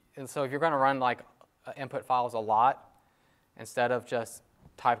and so if you're going to run like input files a lot, instead of just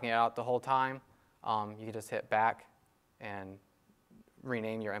typing it out the whole time, you can just hit back and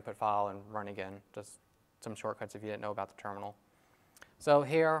rename your input file and run again. Just some shortcuts if you didn't know about the terminal. So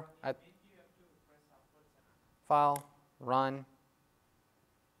here at file, run.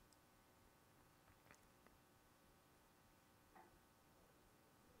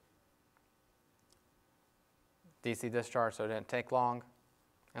 DC discharge, so it didn't take long.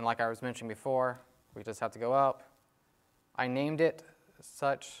 And like I was mentioning before, we just have to go up. I named it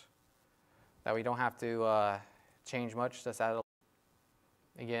such that we don't have to change much. Just add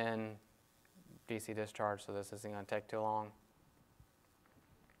again, DC discharge, so this isn't going to take too long.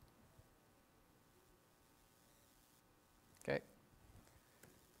 Okay.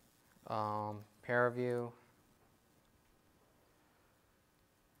 Pair view.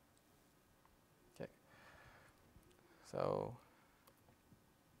 Okay. So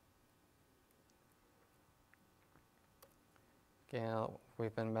again,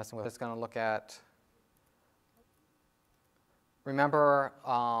 we've been messing with. It's going to look at. Remember,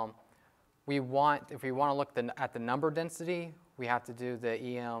 if we want to look at the number density, we have to do the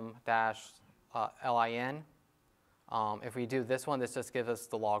em-lin. If we do this one, this just gives us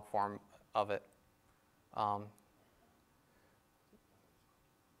the log form of it.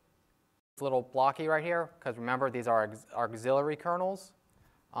 It's a little blocky right here, because remember, these are auxiliary kernels.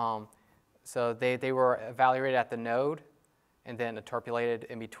 So they were evaluated at the node and then interpolated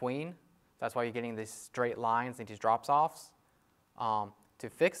in between. That's why you're getting these straight lines and these drops-offs. To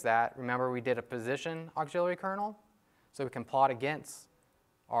fix that, remember we did a position auxiliary kernel, so we can plot against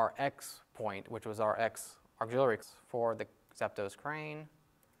our x point, which was our x auxiliary for the Zapdos crane.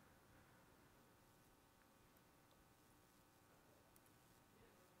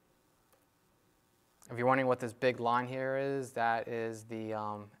 If you're wondering what this big line here is, that is the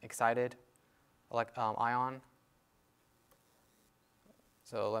excited ion.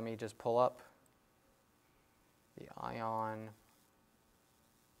 So let me just pull up the ion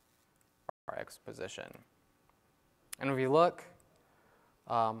x position. And if you look,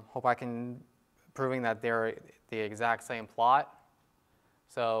 hope I can proving that they're the exact same plot.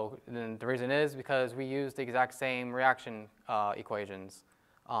 So then the reason is because we use the exact same reaction equations.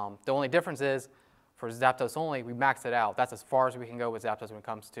 The only difference is for Zapdos only, we max it out. That's as far as we can go with Zapdos when it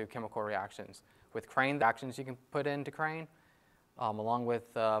comes to chemical reactions. With crane, the actions you can put into crane, along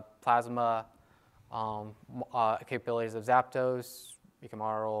with plasma capabilities of Zapdos, you can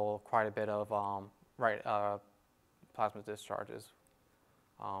model quite a bit of plasma discharges.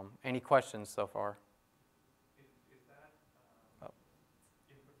 Any questions so far? Is that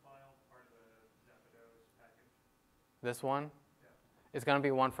input file part of the Zapdos package? This one? Yeah. It's going to be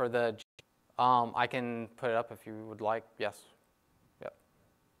one for the. I can put it up if you would like. Yes. Yep.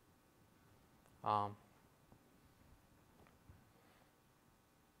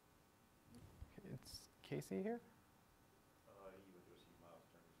 It's Casey here. He would do a C miles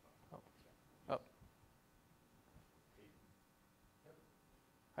turn response. Oh. Oh. Yep.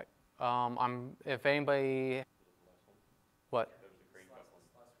 Hi. If anybody, what? That was the crane coupling.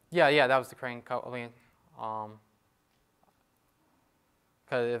 Yeah, that was the crane coupling.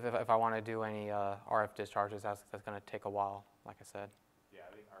 Because if I want to do any RF discharges, that's going to take a while, like I said. Yeah,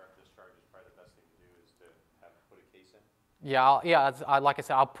 I think RF discharge is probably the best thing to do is to put a case in. Yeah, like I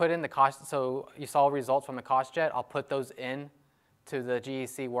said, I'll put in the cost. So you saw results from the cost jet. I'll put those in to the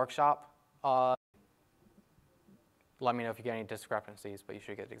GEC workshop. Let me know if you get any discrepancies, but you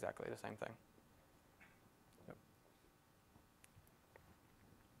should get exactly the same thing. Yep.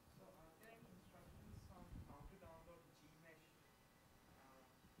 So are there any instructions on how to download Gmesh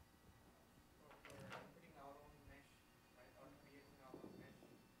for putting our own mesh, right, or creating our own mesh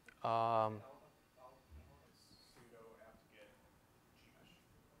Um, out of keyboard? It's sudo apt-get gmesh.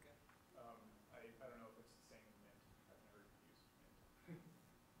 Okay. I don't know if it's the same in Mint. I've never used Mint.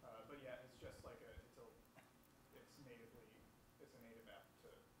 But yeah, it's just like it's a native app to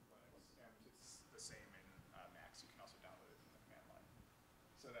Linux, and it's the same in Macs. You can also download it from the command line.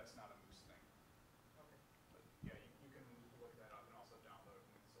 So that's not a Moose thing. Okay. But yeah, you can look that up and also download an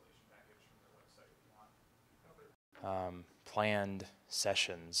installation package from their website if you want. Planned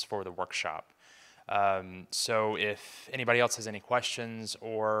sessions for the workshop. So if anybody else has any questions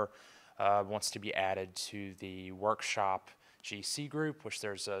or wants to be added to the workshop GC group, which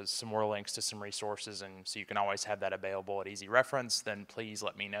there's some more links to some resources, and so you can always have that available at easy reference, then please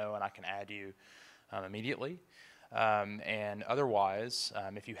let me know and I can add you immediately. And otherwise,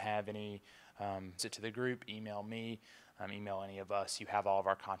 if you have any visit to the group, email me, email any of us. You have all of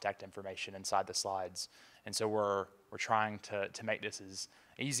our contact information inside the slides. And so we're trying to make this as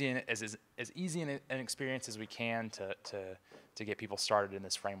easy an experience as we can to get people started in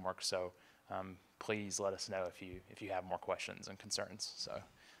this framework. So please let us know if you have more questions and concerns. So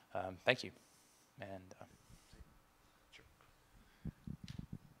thank you. And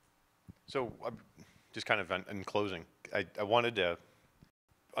So just kind of in closing, I wanted to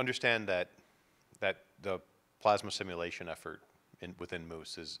understand that the plasma simulation effort within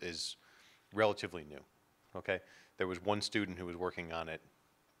Moose is relatively new. Okay, there was one student who was working on it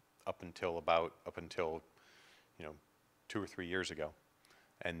up until 2 or 3 years ago,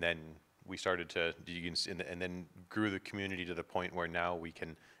 and then we started to and then grew the community to the point where now we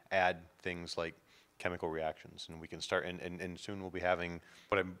can add things like chemical reactions, and we can start and soon we'll be having.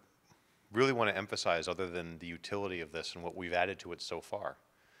 What I really want to emphasize, other than the utility of this and what we've added to it so far,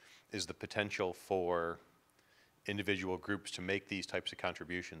 is the potential for individual groups to make these types of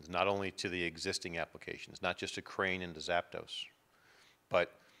contributions, not only to the existing applications, not just to Crane and to Zapdos,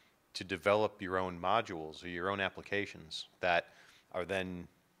 but to develop your own modules or your own applications that are then,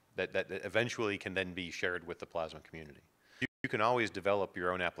 that eventually can then be shared with the Plasma community. You can always develop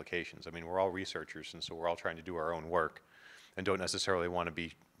your own applications. I mean, we're all researchers, and so we're all trying to do our own work and don't necessarily want to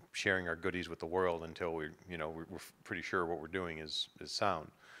be sharing our goodies with the world until we're pretty sure what we're doing is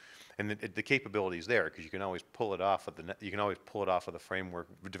sound. And the capability is there because you can always pull it off of the framework,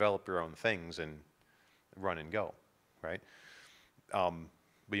 develop your own things, and run and go, right?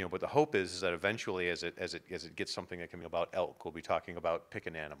 But the hope is that eventually, as it gets something that can be about elk, we'll be talking about pick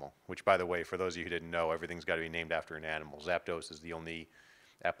an animal. Which, by the way, for those of you who didn't know, everything's got to be named after an animal. Zapdos is the only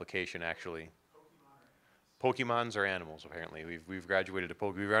application actually. Pokemons are animals, apparently. We've graduated to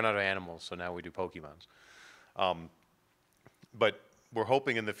Pokemon. We've run out of animals, so now we do Pokemons. But we're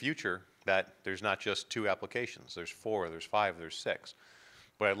hoping in the future that there's not just 2 applications. There's 4, there's 5, there's 6.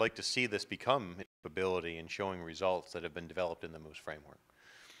 But I'd like to see this become a capability and showing results that have been developed in the Moose framework.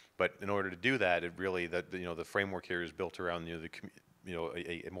 But in order to do that, it really the framework here is built around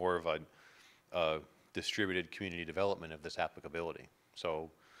a more of a distributed community development of this applicability.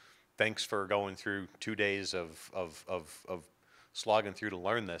 So thanks for going through 2 days of slogging through to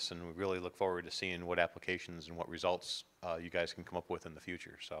learn this, and we really look forward to seeing what applications and what results you guys can come up with in the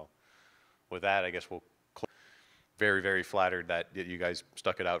future. So with that, I guess we'll very, very flattered that you guys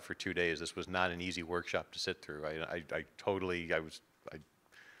stuck it out for 2 days. This was not an easy workshop to sit through.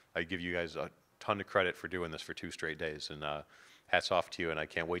 I give you guys a ton of credit for doing this for 2 straight days, and hats off to you, and I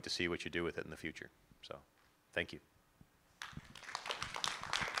can't wait to see what you do with it in the future. So thank you.